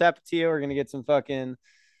to El Tapatio. We're gonna get some fucking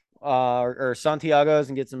or Santiago's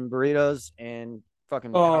and get some burritos and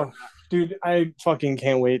fucking power. Oh, dude, I fucking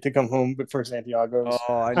can't wait to come home for Santiago's.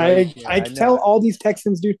 Oh, I know you I can. I I know. tell all these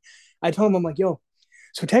Texans, dude. I tell them, I'm like, yo,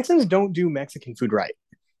 so Texans don't do Mexican food right.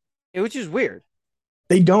 Which is weird.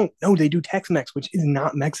 They don't. No, they do Tex-Mex, which is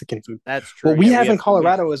not Mexican food. That's true. What we Yeah, have in we have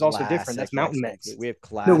Colorado is also different. classic That's Mountain Mexican Mex. food. We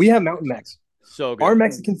have No, we classic have Mountain Mexican. Mex. So Our good.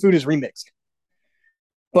 Mexican food is remixed,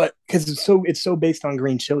 but because it's so based on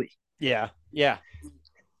green chili, Yeah, yeah.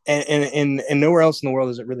 and nowhere else in the world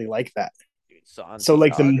is it really like that. So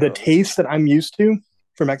like the Santiago. taste that I'm used to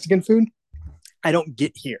for Mexican food, I don't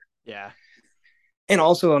get here. Yeah. And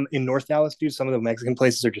also in North Dallas, dude, some of the Mexican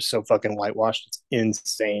places are just so fucking whitewashed. It's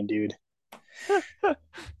insane, dude.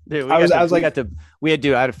 Dude, I was like, I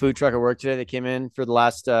had a food truck at work today that came in for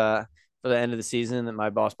the end of the season that my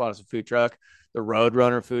boss bought us a food truck, the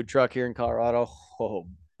Roadrunner food truck here in Colorado. Oh,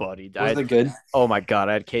 buddy. was it good? Oh my God.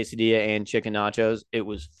 I had quesadilla and chicken nachos. It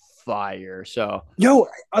was fire. So Yo,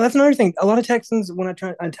 that's another thing. A lot of Texans, when I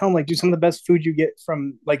tell them like, do some of the best food you get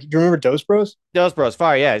from like, do you remember Dos Bros? Dos Bros,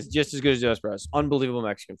 fire. Yeah, it's just as good as Dos Bros. Unbelievable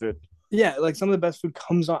Mexican food. Yeah, like some of the best food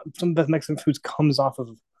comes off. Some of the best Mexican foods comes off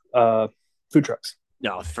of food trucks.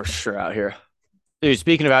 No, for sure out here. Dude,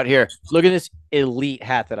 speaking of out here, look at this elite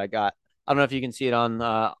hat that I got. I don't know if you can see it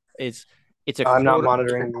on it's a I'm not quarter,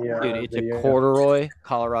 monitoring the dude, it's video. a corduroy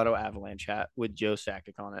Colorado Avalanche hat with Joe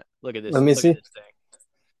Sakic on it. Look at this. Let me Look see. at this thing.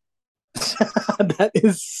 That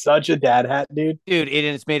is such a dad hat, dude. Dude,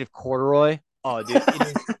 it's made of corduroy. Oh, dude, it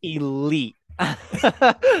is elite.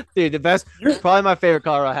 Dude, the best, probably my favorite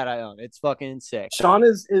Colorado hat I own. It's fucking sick. Sean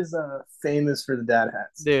is famous for the dad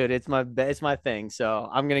hats. Dude, it's my thing. So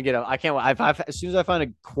I'm gonna get I can't wait. As soon as I find a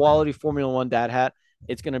quality Formula One dad hat,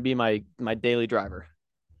 it's gonna be my daily driver.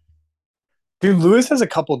 Dude, Lewis has a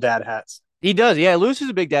couple dad hats. He does, yeah. Lewis is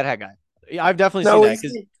a big dad hat guy. I've definitely No, seen that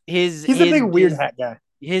because he's a big weird hat guy.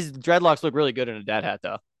 His dreadlocks look really good in a dad hat,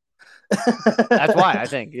 though. That's why I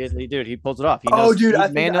think, dude, he pulls it off. He knows, dude,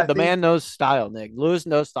 the man knows style. Nick Lewis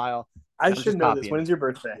knows style. I should know this. When is your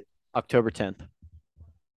birthday? October 10th.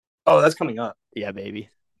 Oh, that's coming up. Yeah, baby.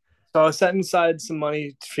 So I was setting aside some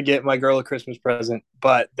money to get my girl a Christmas present,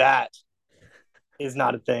 but that is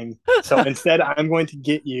not a thing. So instead, I'm going to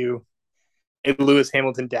get you a Lewis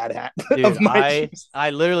Hamilton dad hat. Dude,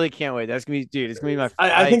 I literally can't wait. That's gonna be, dude. It's gonna be my.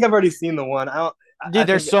 I think I've already seen the one. Dude,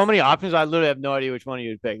 there's so many options. I literally have no idea which one you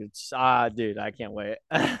would pick. It's dude, I can't wait.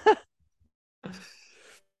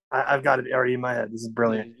 I've got it already in my head. This is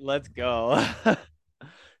brilliant. Dude, let's go. Well,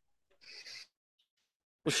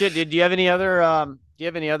 shit, dude. Do you have any other Do you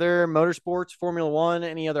have any other motorsports, Formula One,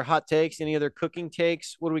 any other hot takes, any other cooking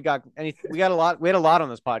takes? What do we got? We got a lot. We had a lot on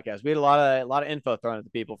this podcast. We had a lot of info thrown at the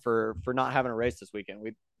people for not having a race this weekend.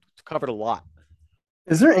 We covered a lot.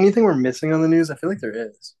 Is there anything we're missing on the news? I feel like there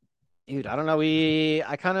is. Dude, I don't know.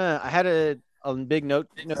 I had a big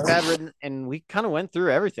notepad written, and we kind of went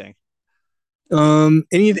through everything.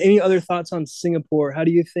 Any other thoughts on Singapore? How do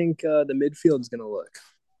you think the midfield is going to look?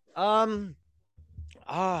 Um,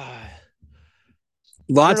 ah,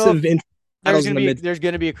 I don't Lots know if of battles in the mid. there's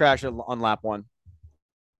gonna be a crash on lap one.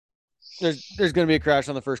 There's gonna be a crash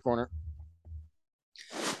on the first corner.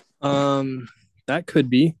 That could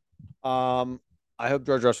be. Um, I hope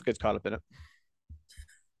George Russell gets caught up in it.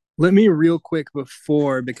 Let me real quick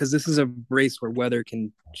before because this is a race where weather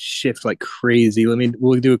can shift like crazy.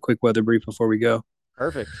 We'll do a quick weather brief before we go.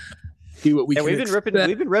 Perfect. See what we can We've been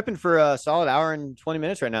expect. ripping for a solid hour and 20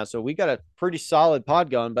 minutes right now, so we got a pretty solid pod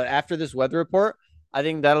going. But after this weather report, I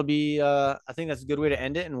think that'll be I think that's a good way to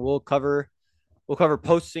end it, and we'll cover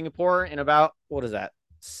post Singapore in about what is that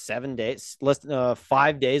 7 days, less than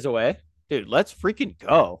 5 days away, dude. Let's freaking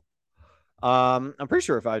go. I'm pretty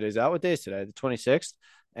sure we're 5 days out. What day is today? The 26th.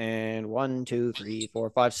 And 1, 2, 3, 4,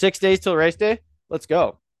 5, 6 days till race day. Let's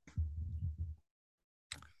go.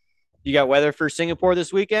 You got weather for Singapore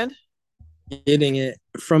this weekend? Getting it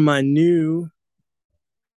from my new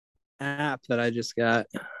app that I just got.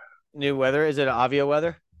 New weather? Is it Avio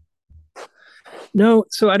weather? No,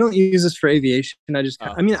 so I don't use this for aviation. Oh.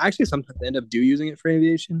 I mean, actually, sometimes I end up using it for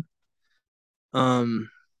aviation.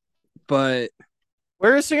 But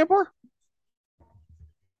Where is Singapore?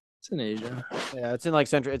 it's in Asia, Yeah, it's in like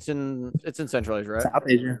central. It's in Central Asia, right? South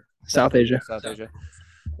Asia, South Asia. South Asia.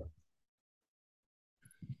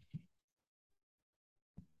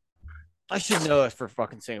 I should know it for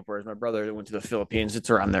fucking Singapore. My brother went to the Philippines. It's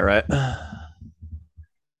around there, right?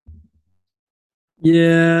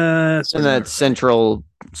 Yeah, And that central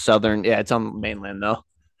southern. Yeah, it's on mainland though.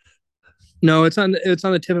 no, it's on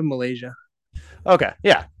the tip of Malaysia. Okay,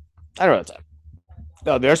 yeah, I don't know what's up.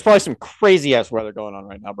 No, there's probably some crazy ass weather going on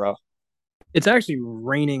right now, bro. It's actually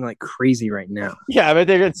raining like crazy right now. Yeah, I bet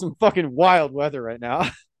they got some fucking wild weather right now.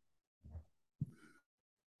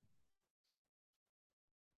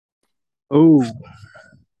 Oh,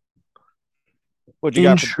 What you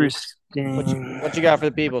got? What you got for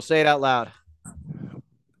the people? Say it out loud.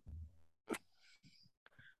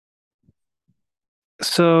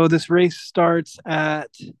 So this race starts at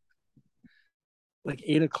like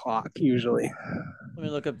 8 o'clock usually. Let me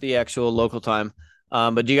look up the actual local time.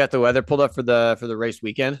 But do you got the weather pulled up for the race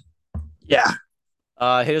weekend? Yeah.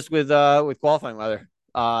 Hit us with qualifying weather.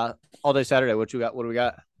 All day Saturday. What you got? What do we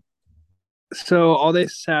got? So all day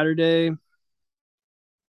Saturday,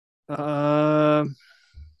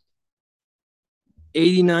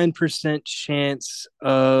 89% chance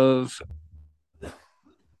of.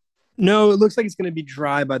 No, it looks like it's going to be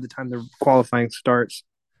dry by the time the qualifying starts.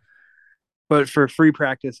 But for free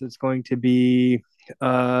practice, it's going to be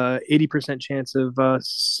 80% chance of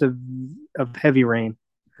heavy rain.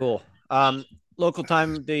 Cool. Local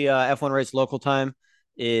time. The F1 race local time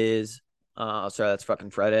is. Sorry, that's fucking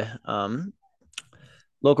Friday.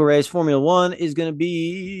 Local race Formula One is going to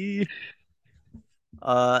be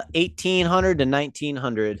 1800 to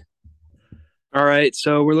 1900. All right,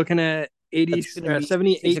 so we're looking at 80,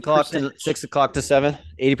 78 6 o'clock to 7,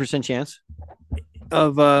 80% chance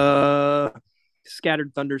of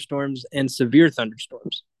scattered thunderstorms and severe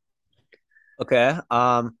thunderstorms. Okay.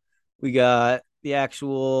 We got the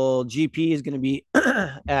actual GP is going to be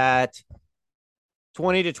at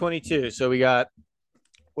 20 to 22. So we got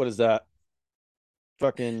what is that?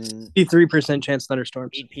 Fucking 53% chance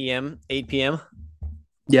thunderstorms. 8 p.m.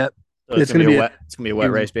 Yep. So it's gonna be wet. It's gonna be a wet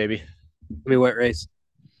race, baby. It's gonna be a wet race.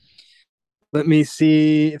 Let me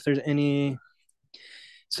see if there's any.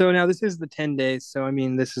 So now this is the 10 days. So I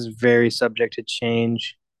mean, this is very subject to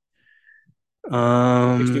change.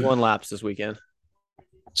 61 laps this weekend.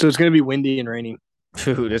 So it's gonna be windy and rainy.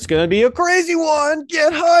 Dude, it's gonna be a crazy one.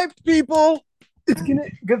 Get hyped, people. It's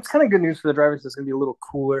kind of good news for the drivers. It's gonna be a little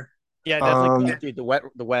cooler. Yeah, definitely. Dude, the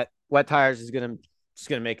wet tires is gonna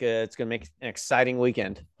make an exciting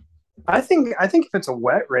weekend. I think if it's a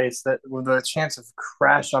wet race, that the chance of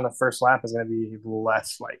crash on the first lap is going to be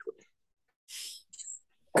less likely.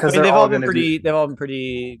 Because they've all been pretty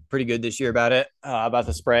good this year about it, about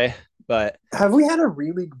the spray. But have we had a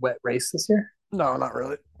really wet race this year? No, not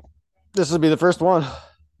really. This will be the first one,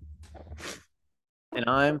 and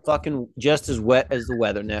I'm fucking just as wet as the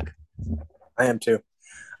weather, Nick. I am too.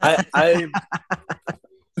 I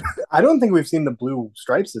I don't think we've seen the blue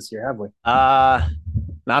stripes this year, have we?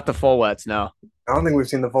 Not the full wets, no. I don't think we've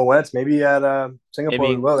seen the full wets. Maybe at Singapore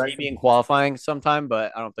we will. Maybe in qualifying sometime,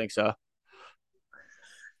 but I don't think so.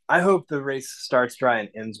 I hope the race starts dry and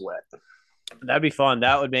ends wet. That'd be fun.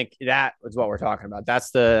 That would make that is what we're talking about.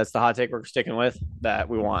 That's the hot take we're sticking with that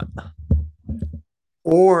we want.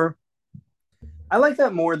 Or I like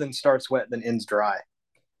that more than starts wet than ends dry.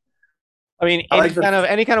 I mean, I like the.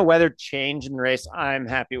 any kind of weather change in the race, I'm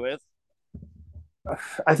happy with.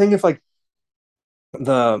 I think if like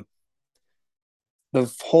the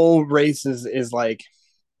the whole race is like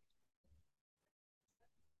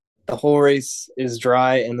the whole race is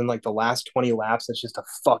dry, and then like the last 20 laps, it's just a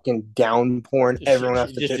fucking downpour, and everyone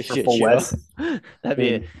has to Just a pit for shit full show. wets. that'd I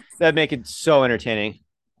be mean, that'd make it so entertaining.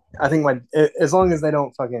 I think like as long as they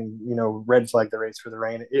don't fucking red flag the race for the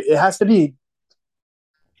rain, it has to be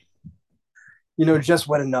just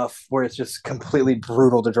wet enough where it's just completely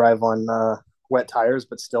brutal to drive on wet tires,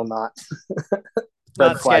 but still not red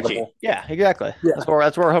Not sketchy. flaggable. Yeah, exactly. Yeah. That's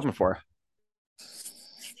what we're hoping for.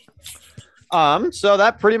 So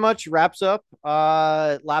that pretty much wraps up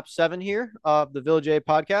lap 7 here of the Village A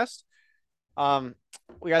podcast. Um,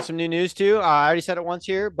 we got some new news too. I already said it once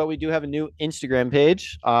here, but we do have a new Instagram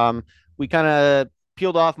page. We kind of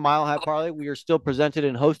peeled off Mile High Parlay. We are still presented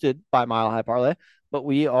and hosted by Mile High Parlay, but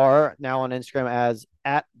we are now on Instagram as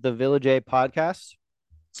at the Village A podcast.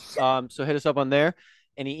 So hit us up on there.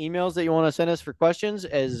 Any emails that you want to send us for questions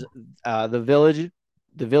is the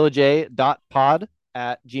village a dot pod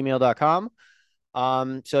at gmail.com.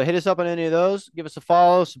 So hit us up on any of those. Give us a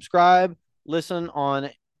follow, subscribe, listen on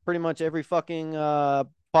pretty much every fucking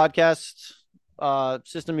podcast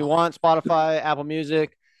system you want. Spotify, Apple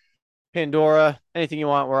Music, Pandora, anything you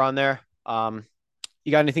want, we're on there.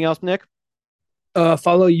 You got anything else, Nick?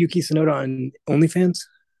 Follow Yuki Tsunoda on OnlyFans.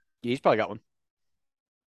 Yeah, he's probably got one.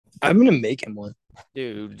 I'm gonna make him one.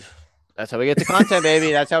 Dude, that's how we get the content,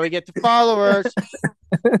 baby. That's how we get the followers.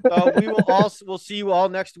 So we'll see you all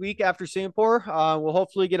next week after Singapore. We'll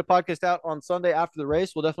hopefully get a podcast out on Sunday after the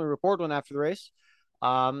race. We'll definitely record one after the race.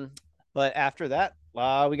 But after that,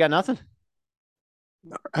 we got nothing.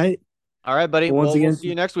 All right. All right, buddy. Well, once again, we'll see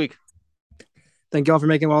you next week. thank y'all for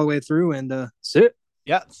making it all the way through, and sit.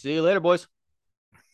 Yeah. See you later, boys.